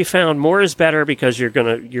 Actually, we found more is better because you're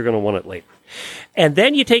gonna want it later. And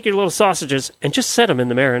then you take your little sausages and just set them in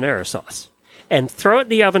the marinara sauce. And throw it in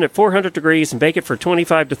the oven at 400 degrees and bake it for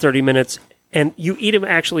 25 to 30 minutes. And you eat them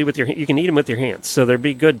actually you can eat them with your hands. So they'd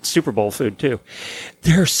be good Super Bowl food too.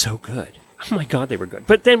 They're so good. Oh my God, they were good.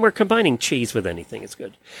 But then we're combining cheese with anything. It's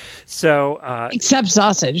good. So, except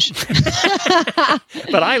sausage.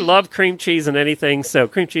 But I love cream cheese and anything. So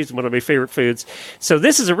cream cheese is one of my favorite foods. So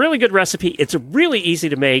this is a really good recipe. It's really easy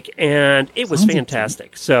to make and it was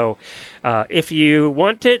fantastic. So, if you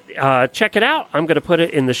want it, check it out. I'm going to put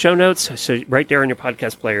it in the show notes. So right there in your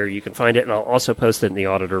podcast player, you can find it. And I'll also post it in the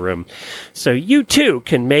auditor room. So you too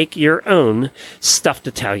can make your own stuffed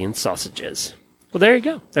Italian sausages. Well, there you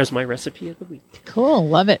go. There's my recipe of the week. Cool.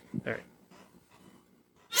 Love it. All right.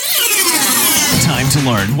 Time to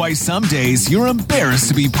learn why some days you're embarrassed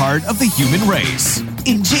to be part of the human race.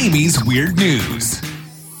 In Jamie's Weird News.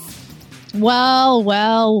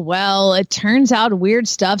 Well, it turns out weird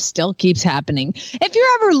stuff still keeps happening. If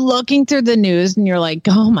you're ever looking through the news and you're like,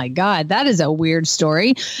 oh my God, that is a weird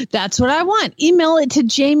story, that's what I want. Email it to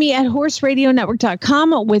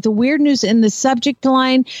jamie@horseradionetwork.com with weird news in the subject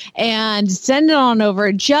line and send it on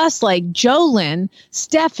over, just like Jolyn,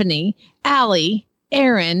 Stephanie, Allie,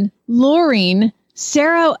 Aaron, Laureen,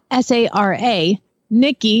 Sarah, S-A-R-A,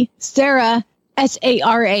 Nikki, Sarah,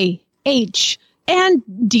 S-A-R-A-H, and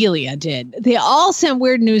Delia did. They all sent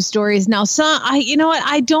weird news stories. Now, you know what?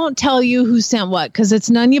 I don't tell you who sent what because it's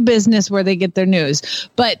none of your business where they get their news.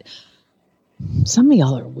 But some of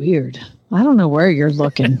y'all are weird. I don't know where you're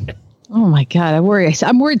looking. Oh my God, I'm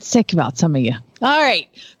worried sick about some of you. All right,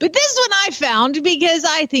 but this one I found because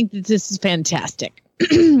I think that this is fantastic.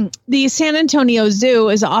 The San Antonio Zoo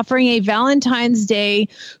is offering a Valentine's Day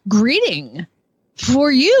greeting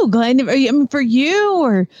for you, Glenn. I mean, for you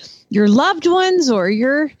or your loved ones or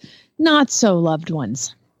your not so loved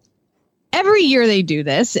ones. Every year they do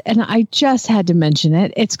this, and I just had to mention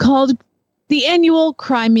it. It's called the annual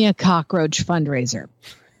Cry Me a Cockroach fundraiser.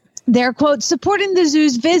 They're, quote, supporting the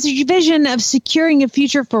zoo's vision of securing a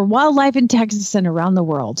future for wildlife in Texas and around the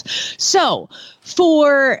world. So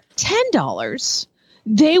for $10,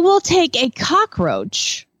 they will take a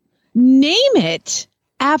cockroach, name it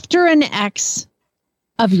after an ex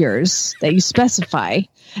of yours that you specify,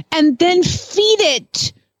 and then feed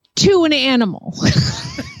it to an animal.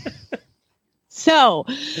 So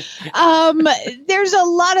there's a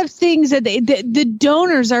lot of things that the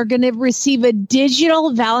donors are going to receive a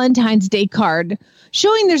digital Valentine's Day card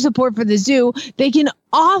showing their support for the zoo. They can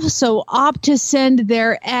also opt to send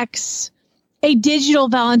their ex a digital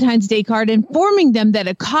Valentine's Day card informing them that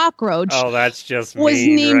a cockroach that's just was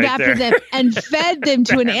named right after there. them and fed them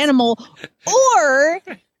to an animal. Or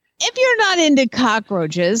if you're not into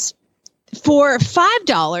cockroaches, for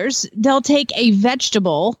 $5, they'll take a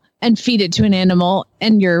vegetable and feed it to an animal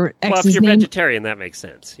and your ex's Well, if you're name. vegetarian, that makes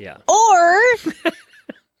sense. Yeah. Or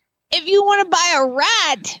if you want to buy a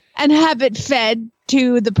rat and have it fed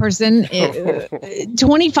to the person,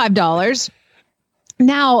 $25.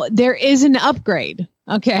 Now, there is an upgrade,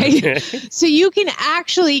 okay? So you can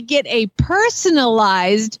actually get a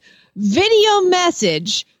personalized video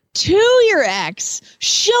message to your ex,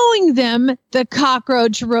 showing them the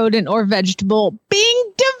cockroach, rodent, or vegetable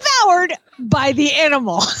being devoured by the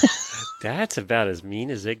animal. That's about as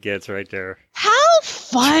mean as it gets right there. How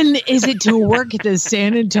fun is it to work at the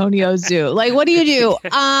San Antonio Zoo? Like, what do you do?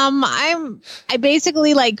 I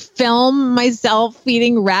basically like film myself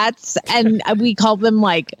feeding rats, and we call them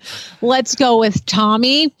like, let's go with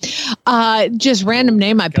Tommy. Just random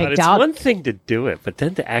name I picked out. It's one thing to do it, but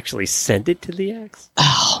then to actually send it to the ex.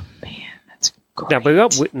 Oh man, that's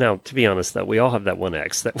great. Now, to be honest though, we all have that one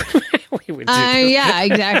ex that we would do. Yeah,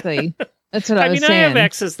 exactly. That's what I was saying. I have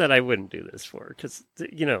exes that I wouldn't do this for because,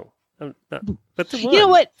 I'm not, but the one. You know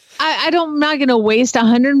what? I'm not going to waste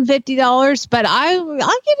 $150, but I'll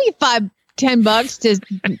give you $5-10 to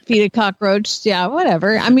feed a cockroach. Yeah,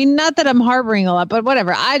 whatever. I mean, not that I'm harboring a lot, but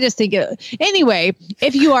whatever. I just think anyway,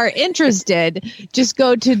 if you are interested, just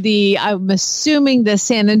go to I'm assuming the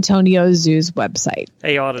San Antonio Zoo's website.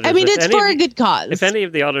 Hey, auditors. I mean, it's for a good cause. If any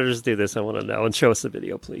of the auditors do this, I want to know and show us the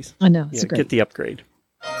video, please. I know. It's great. Get the upgrade.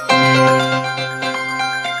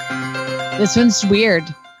 This one's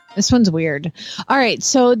weird. All right.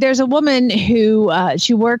 So there's a woman who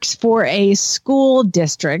she works for a school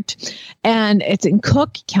district, and it's in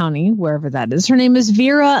Cook County, wherever that is. Her name is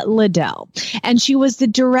Vera Liddell, and she was the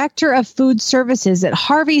director of food services at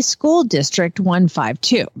Harvey School District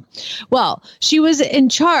 152. Well, she was in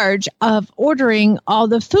charge of ordering all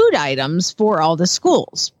the food items for all the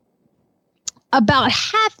schools. About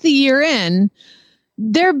half the year in,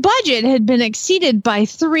 their budget had been exceeded by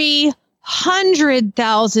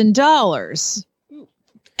 $300,000,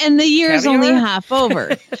 and the year is only half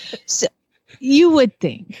over. So you would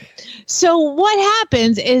think. So what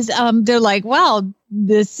happens is they're like, "Well,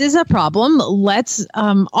 this is a problem. Let's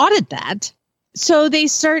audit that." So they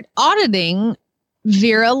start auditing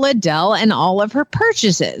Vera Liddell and all of her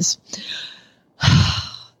purchases.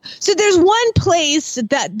 So there's one place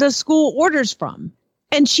that the school orders from,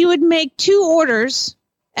 and she would make 2 orders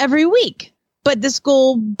every week, but the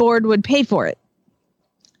school board would pay for it.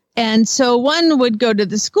 And so one would go to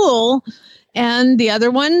the school, and the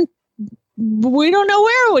other one, we don't know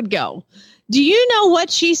where it would go. Do you know what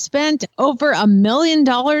she spent over $1 million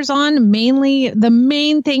on? Mainly the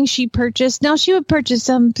main thing she purchased. Now, she would purchase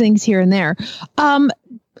some things here and there.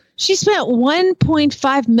 She spent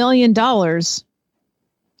 $1.5 million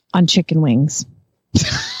on chicken wings.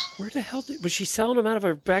 Where the hell was she selling them out of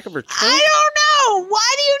her back of her trunk? I don't know.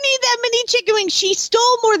 Why do you need that many chicken wings? She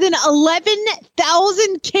stole more than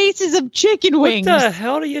 11,000 cases of chicken wings. What the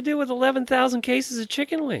hell do you do with 11,000 cases of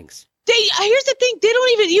chicken wings? Here's the thing.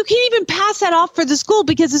 You can't even pass that off for the school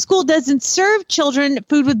because the school doesn't serve children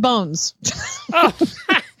food with bones. Oh,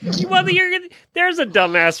 well, there's a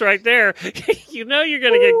dumbass right there. You know you're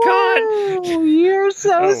going to get caught. Oh, you're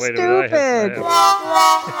so stupid.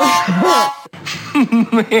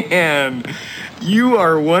 Man, you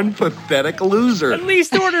are one pathetic loser. At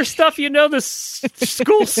least order stuff the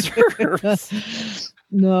school serves.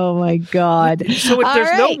 Oh, my God. So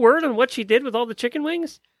there's no word on what she did with all the chicken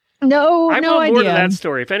wings? No, I no want idea. more to that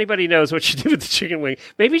story. If anybody knows what she did with the chicken wing,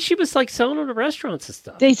 maybe she was like selling them to restaurants and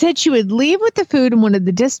stuff. They said she would leave with the food in one of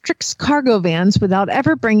the district's cargo vans without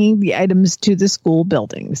ever bringing the items to the school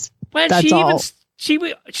buildings. Well, that's all. She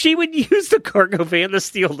would use the cargo van to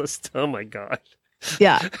steal this. Oh my God.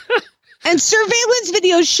 Yeah. And surveillance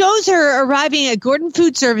video shows her arriving at Gordon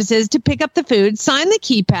Food Services to pick up the food, sign the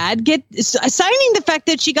keypad, signing the fact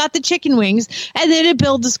that she got the chicken wings, and then to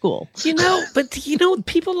build the school.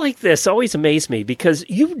 People like this always amaze me because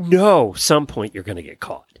some point you're going to get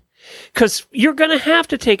caught. Because you're going to have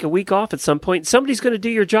to take a week off at some point. Somebody's going to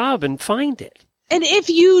do your job and find it. And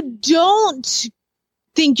if you don't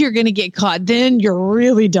think you're going to get caught, then you're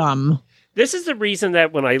really dumb. This is the reason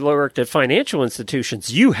that when I worked at financial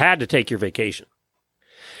institutions, you had to take your vacation.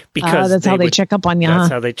 Because that's how they check up on you. That's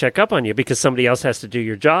how they check up on you because somebody else has to do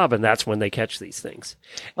your job, and that's when they catch these things.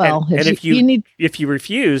 Well, if you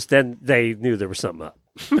refused, then they knew there was something up.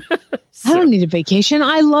 I don't need a vacation.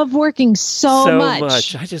 I love working so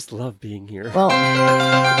much. I just love being here. Well,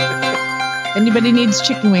 anybody needs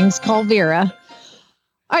chicken wings, call Vera.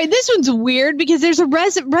 All right, this one's weird because there's a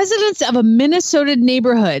residents of a Minnesota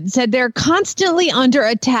neighborhood said they're constantly under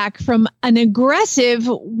attack from an aggressive.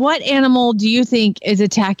 What animal do you think is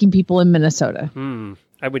attacking people in Minnesota?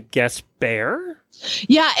 I would guess bear.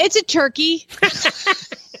 Yeah, it's a turkey.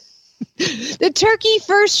 The turkey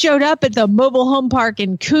first showed up at the mobile home park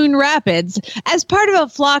in Coon Rapids as part of a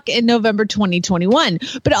flock in November 2021,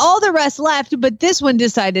 but all the rest left, but this one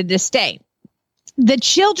decided to stay. The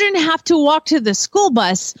children have to walk to the school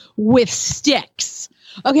bus with sticks.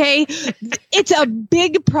 Okay. It's a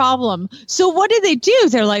big problem. So what do?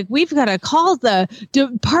 They're like, we've got to call the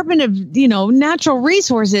Department of, Natural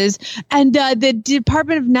Resources. And the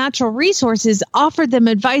Department of Natural Resources offered them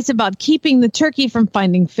advice about keeping the turkey from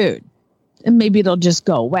finding food. And maybe it'll just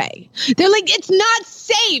go away. They're like, it's not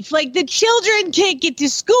safe. Like, the children can't get to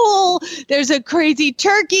school. There's a crazy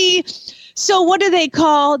turkey. So what do they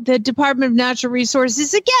call the Department of Natural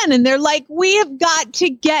Resources again? And they're like, we have got to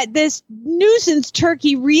get this nuisance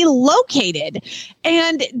turkey relocated.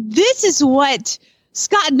 And this is what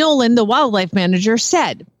Scott Nolan, the wildlife manager,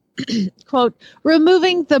 said. Quote,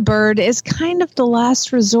 removing the bird is kind of the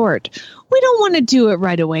last resort. We don't want to do it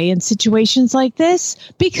right away in situations like this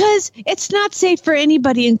because it's not safe for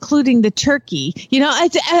anybody, including the turkey.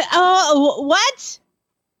 What?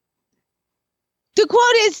 The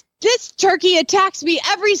quote is, this turkey attacks me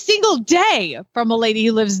every single day, from a lady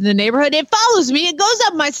who lives in the neighborhood. It follows me. It goes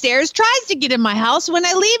up my stairs, tries to get in my house. When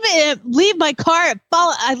I leave my car,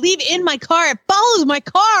 I leave in my car. It follows my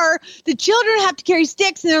car. The children have to carry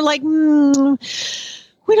sticks, and they're like,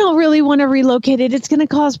 we don't really want to relocate it. It's going to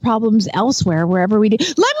cause problems elsewhere, wherever we do.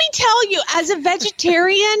 Let me tell you, as a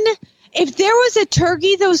vegetarian, if there was a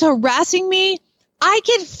turkey that was harassing me, I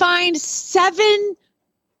could find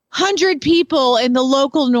 700 people in the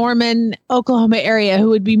local Norman, Oklahoma area who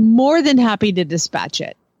would be more than happy to dispatch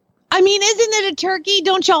it. I mean, isn't it a turkey?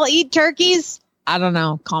 Don't y'all eat turkeys? I don't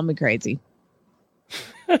know. Call me crazy.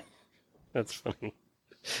 That's funny.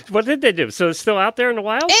 What did they do? So it's still out there in the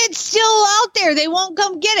wild? It's still out there. They won't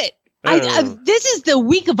come get it. This is the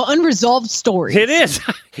week of unresolved stories. It is.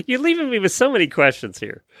 You're leaving me with so many questions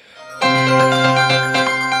here.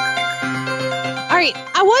 All right,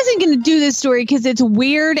 I wasn't going to do this story because it's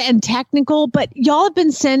weird and technical, but y'all have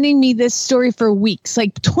been sending me this story for weeks.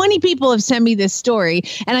 Like 20 people have sent me this story,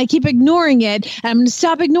 and I keep ignoring it. And I'm going to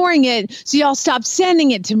stop ignoring it so y'all stop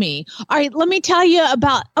sending it to me. All right, let me tell you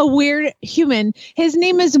about a weird human. His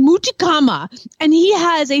name is Mutakama, and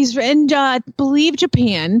he's in, I believe,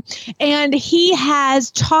 Japan, and he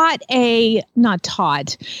has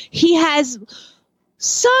he has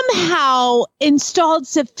somehow installed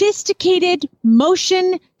sophisticated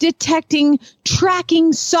motion detecting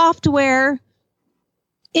tracking software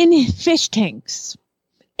in fish tanks,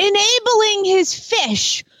 enabling his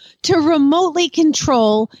fish to remotely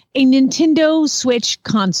control a Nintendo Switch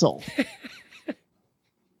console.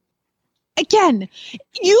 Again,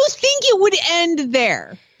 you think it would end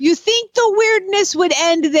there. You think the weirdness would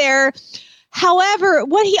end there. However,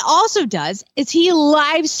 what he also does is he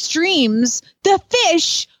live streams the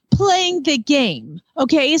fish playing the game.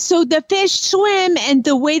 Okay, so the fish swim, and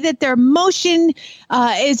the way that their motion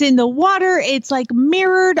is in the water, it's like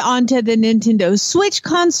mirrored onto the Nintendo Switch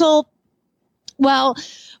console. Well,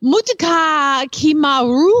 Mutaka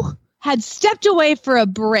Kimaru had stepped away for a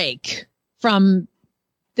break from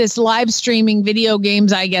this live streaming video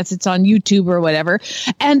games. I guess it's on YouTube or whatever.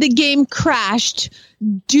 And the game crashed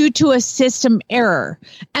due to a system error.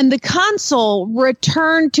 And the console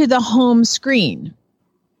returned to the home screen.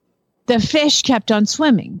 The fish kept on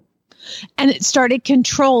swimming. And it started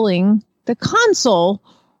controlling the console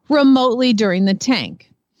remotely during the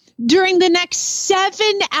tank. During the next 7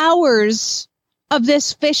 hours of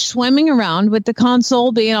this fish swimming around with the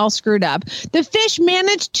console being all screwed up, the fish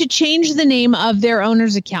managed to change the name of their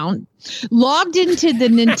owner's account, logged into the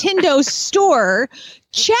Nintendo store,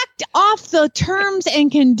 checked off the terms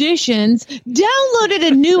and conditions, downloaded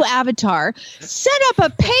a new avatar, set up a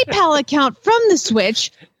PayPal account from the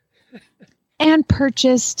Switch, and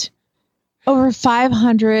purchased over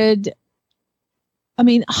 500.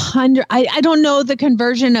 I don't know the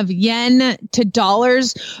conversion of yen to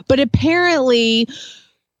dollars, but apparently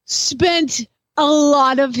spent a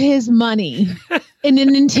lot of his money in a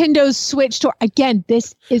Nintendo Switch store. Again,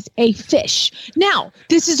 this is a fish. Now,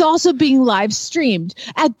 this is also being live streamed.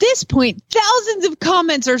 At this point, thousands of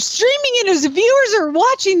comments are streaming in as viewers are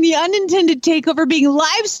watching the unintended takeover being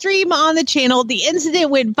live streamed on the channel. The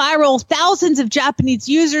incident went viral. Thousands of Japanese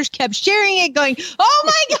users kept sharing it, going, oh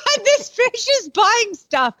my God, this fish is buying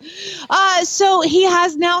stuff. So he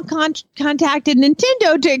has now contacted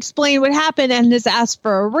Nintendo to explain what happened and has asked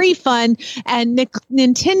for a refund, and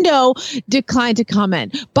Nintendo declined to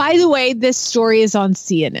comment. By the way, this story is on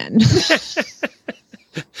CNN.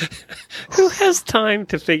 Who has time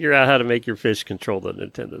to figure out how to make your fish control the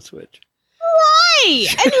Nintendo Switch? Right!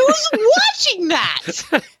 And who's watching that?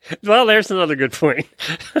 Well, there's another good point.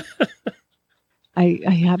 I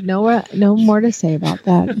have no more to say about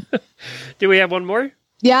that. Do we have one more?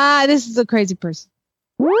 Yeah, this is a crazy person.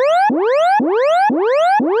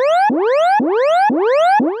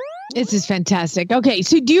 This is fantastic. Okay,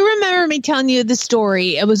 so do you remember me telling you the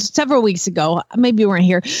story? It was several weeks ago. Maybe you weren't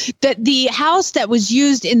here. That the house that was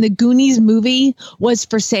used in the Goonies movie was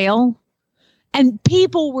for sale. And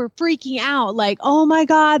people were freaking out like, oh my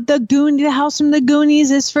God, the house from the Goonies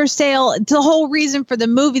is for sale. The whole reason for the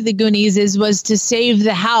movie The Goonies was to save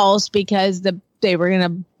the house because they were going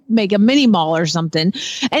to make a mini mall or something.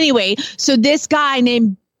 Anyway, so this guy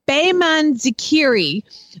named Bayman Zakiri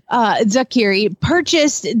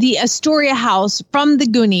purchased the Astoria house from the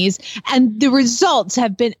Goonies, and the results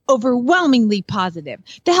have been overwhelmingly positive.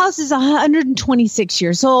 The house is 126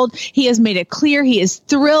 years old. He has made it clear he is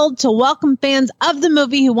thrilled to welcome fans of the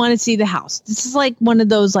movie who want to see the house. This is like one of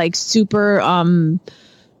those like super,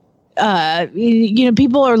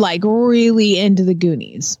 people are like really into the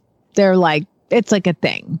Goonies. They're like, it's like a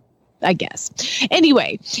thing, I guess.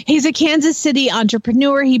 Anyway, he's a Kansas City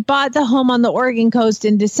entrepreneur. He bought the home on the Oregon coast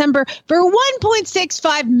in December for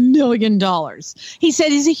 $1.65 million. He said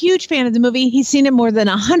he's a huge fan of the movie. He's seen it more than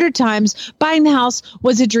 100 times. Buying the house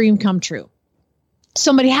was a dream come true.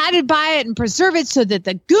 Somebody had to buy it and preserve it so that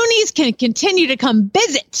the Goonies can continue to come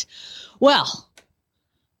visit. Well,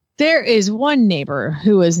 there is one neighbor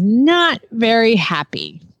who is not very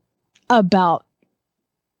happy about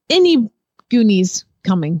any Goonies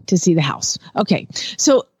coming to see the house. Okay,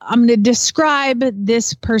 so I'm going to describe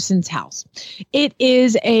this person's house. It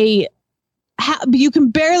is you can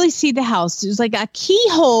barely see the house. There's like a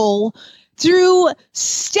keyhole through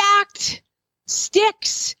stacked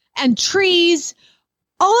sticks and trees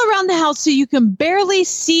all around the house, so you can barely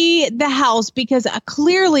see the house because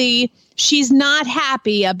clearly she's not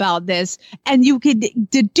happy about this. And you could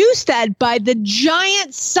deduce that by the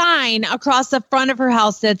giant sign across the front of her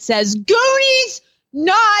house that says, Goonies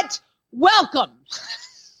not welcome.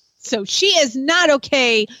 So she is not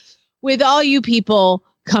okay with all you people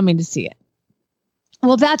coming to see it.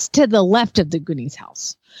 Well, that's to the left of the Goonies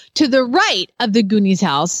house. To the right of the Goonies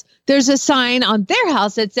house, there's a sign on their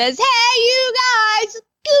house that says, hey, you guys,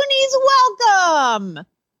 Goonies welcome.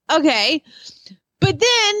 Okay. But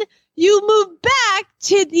then you move back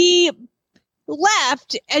to the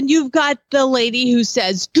left and you've got the lady who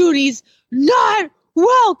says, Goonies not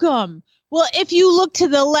welcome. Well, if you look to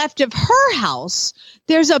the left of her house,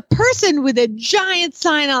 there's a person with a giant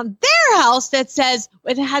sign on their house that says,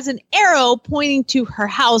 it has an arrow pointing to her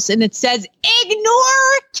house, and it says,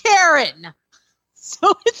 ignore Karen.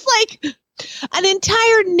 So it's like an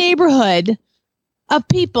entire neighborhood of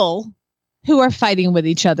people who are fighting with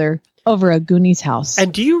each other over a Goonies house.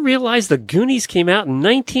 And do you realize the Goonies came out in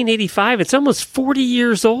 1985? It's almost 40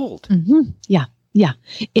 years old. Mm-hmm. Yeah.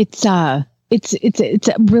 It's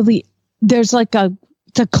really... There's like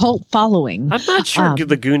it's a cult following. I'm not sure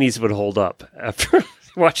the Goonies would hold up after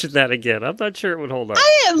watching that again. I'm not sure it would hold up.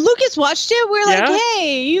 Lucas watched it. We're like,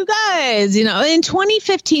 hey, you guys, in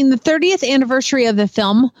 2015, the 30th anniversary of the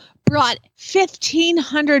film brought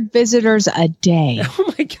 1,500 visitors a day.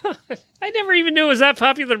 Oh my God. I never even knew it was that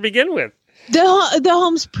popular to begin with. The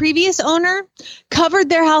home's previous owner covered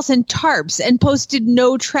their house in tarps and posted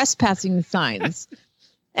no trespassing signs.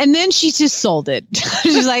 And then she just sold it.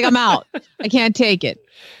 She's like, I'm out. I can't take it.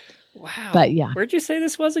 Wow. But yeah. Where'd you say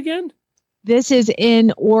this was again? This is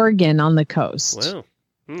in Oregon on the coast. Wow.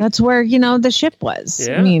 That's where, the ship was.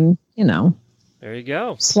 Yeah. I mean, There you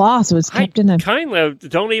go. Sloth was kept in a... I kind of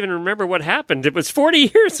don't even remember what happened. It was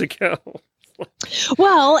 40 years ago.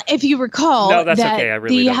 Well, if you recall, no, that's okay. I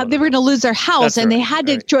really they were going to lose their house, and they had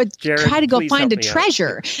to try to go find a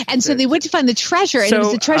treasure. And so they went to find the treasure, and it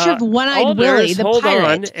was the treasure of One-Eyed Willie, the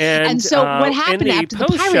pirate. And so what happened after the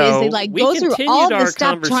pirate is they go through all the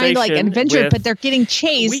stuff trying to adventure, but they're getting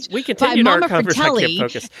chased by Mama Fratelli.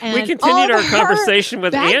 We continued our conversation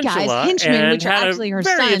with bad Angela, guys, henchmen, which are actually her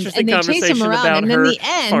sons, and they chase them around. And in the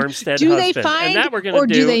end, do they find or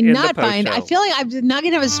do they not find? I feel like I'm not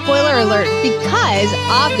going to have a spoiler alert. Because,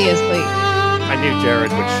 obviously... I knew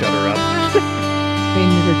Jared would shut her up. They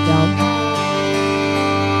neutered down.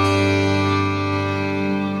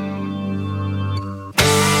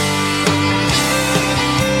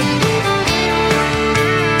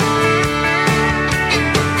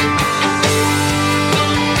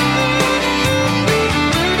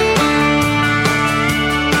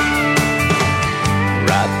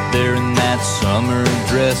 Right there in that summer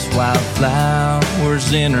dress,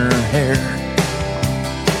 wildflowers in her hair.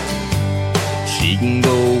 She can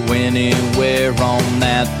go anywhere on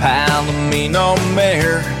that Palomino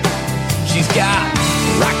mare. She's got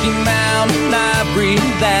Rocky Mountain ivory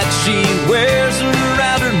that she wears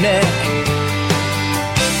around her neck,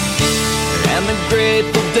 and the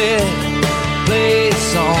Grateful Dead play a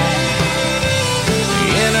song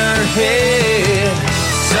in her head.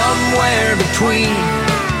 Some somewhere between.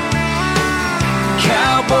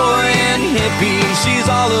 Cowboy and hippie, she's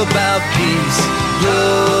all about peace,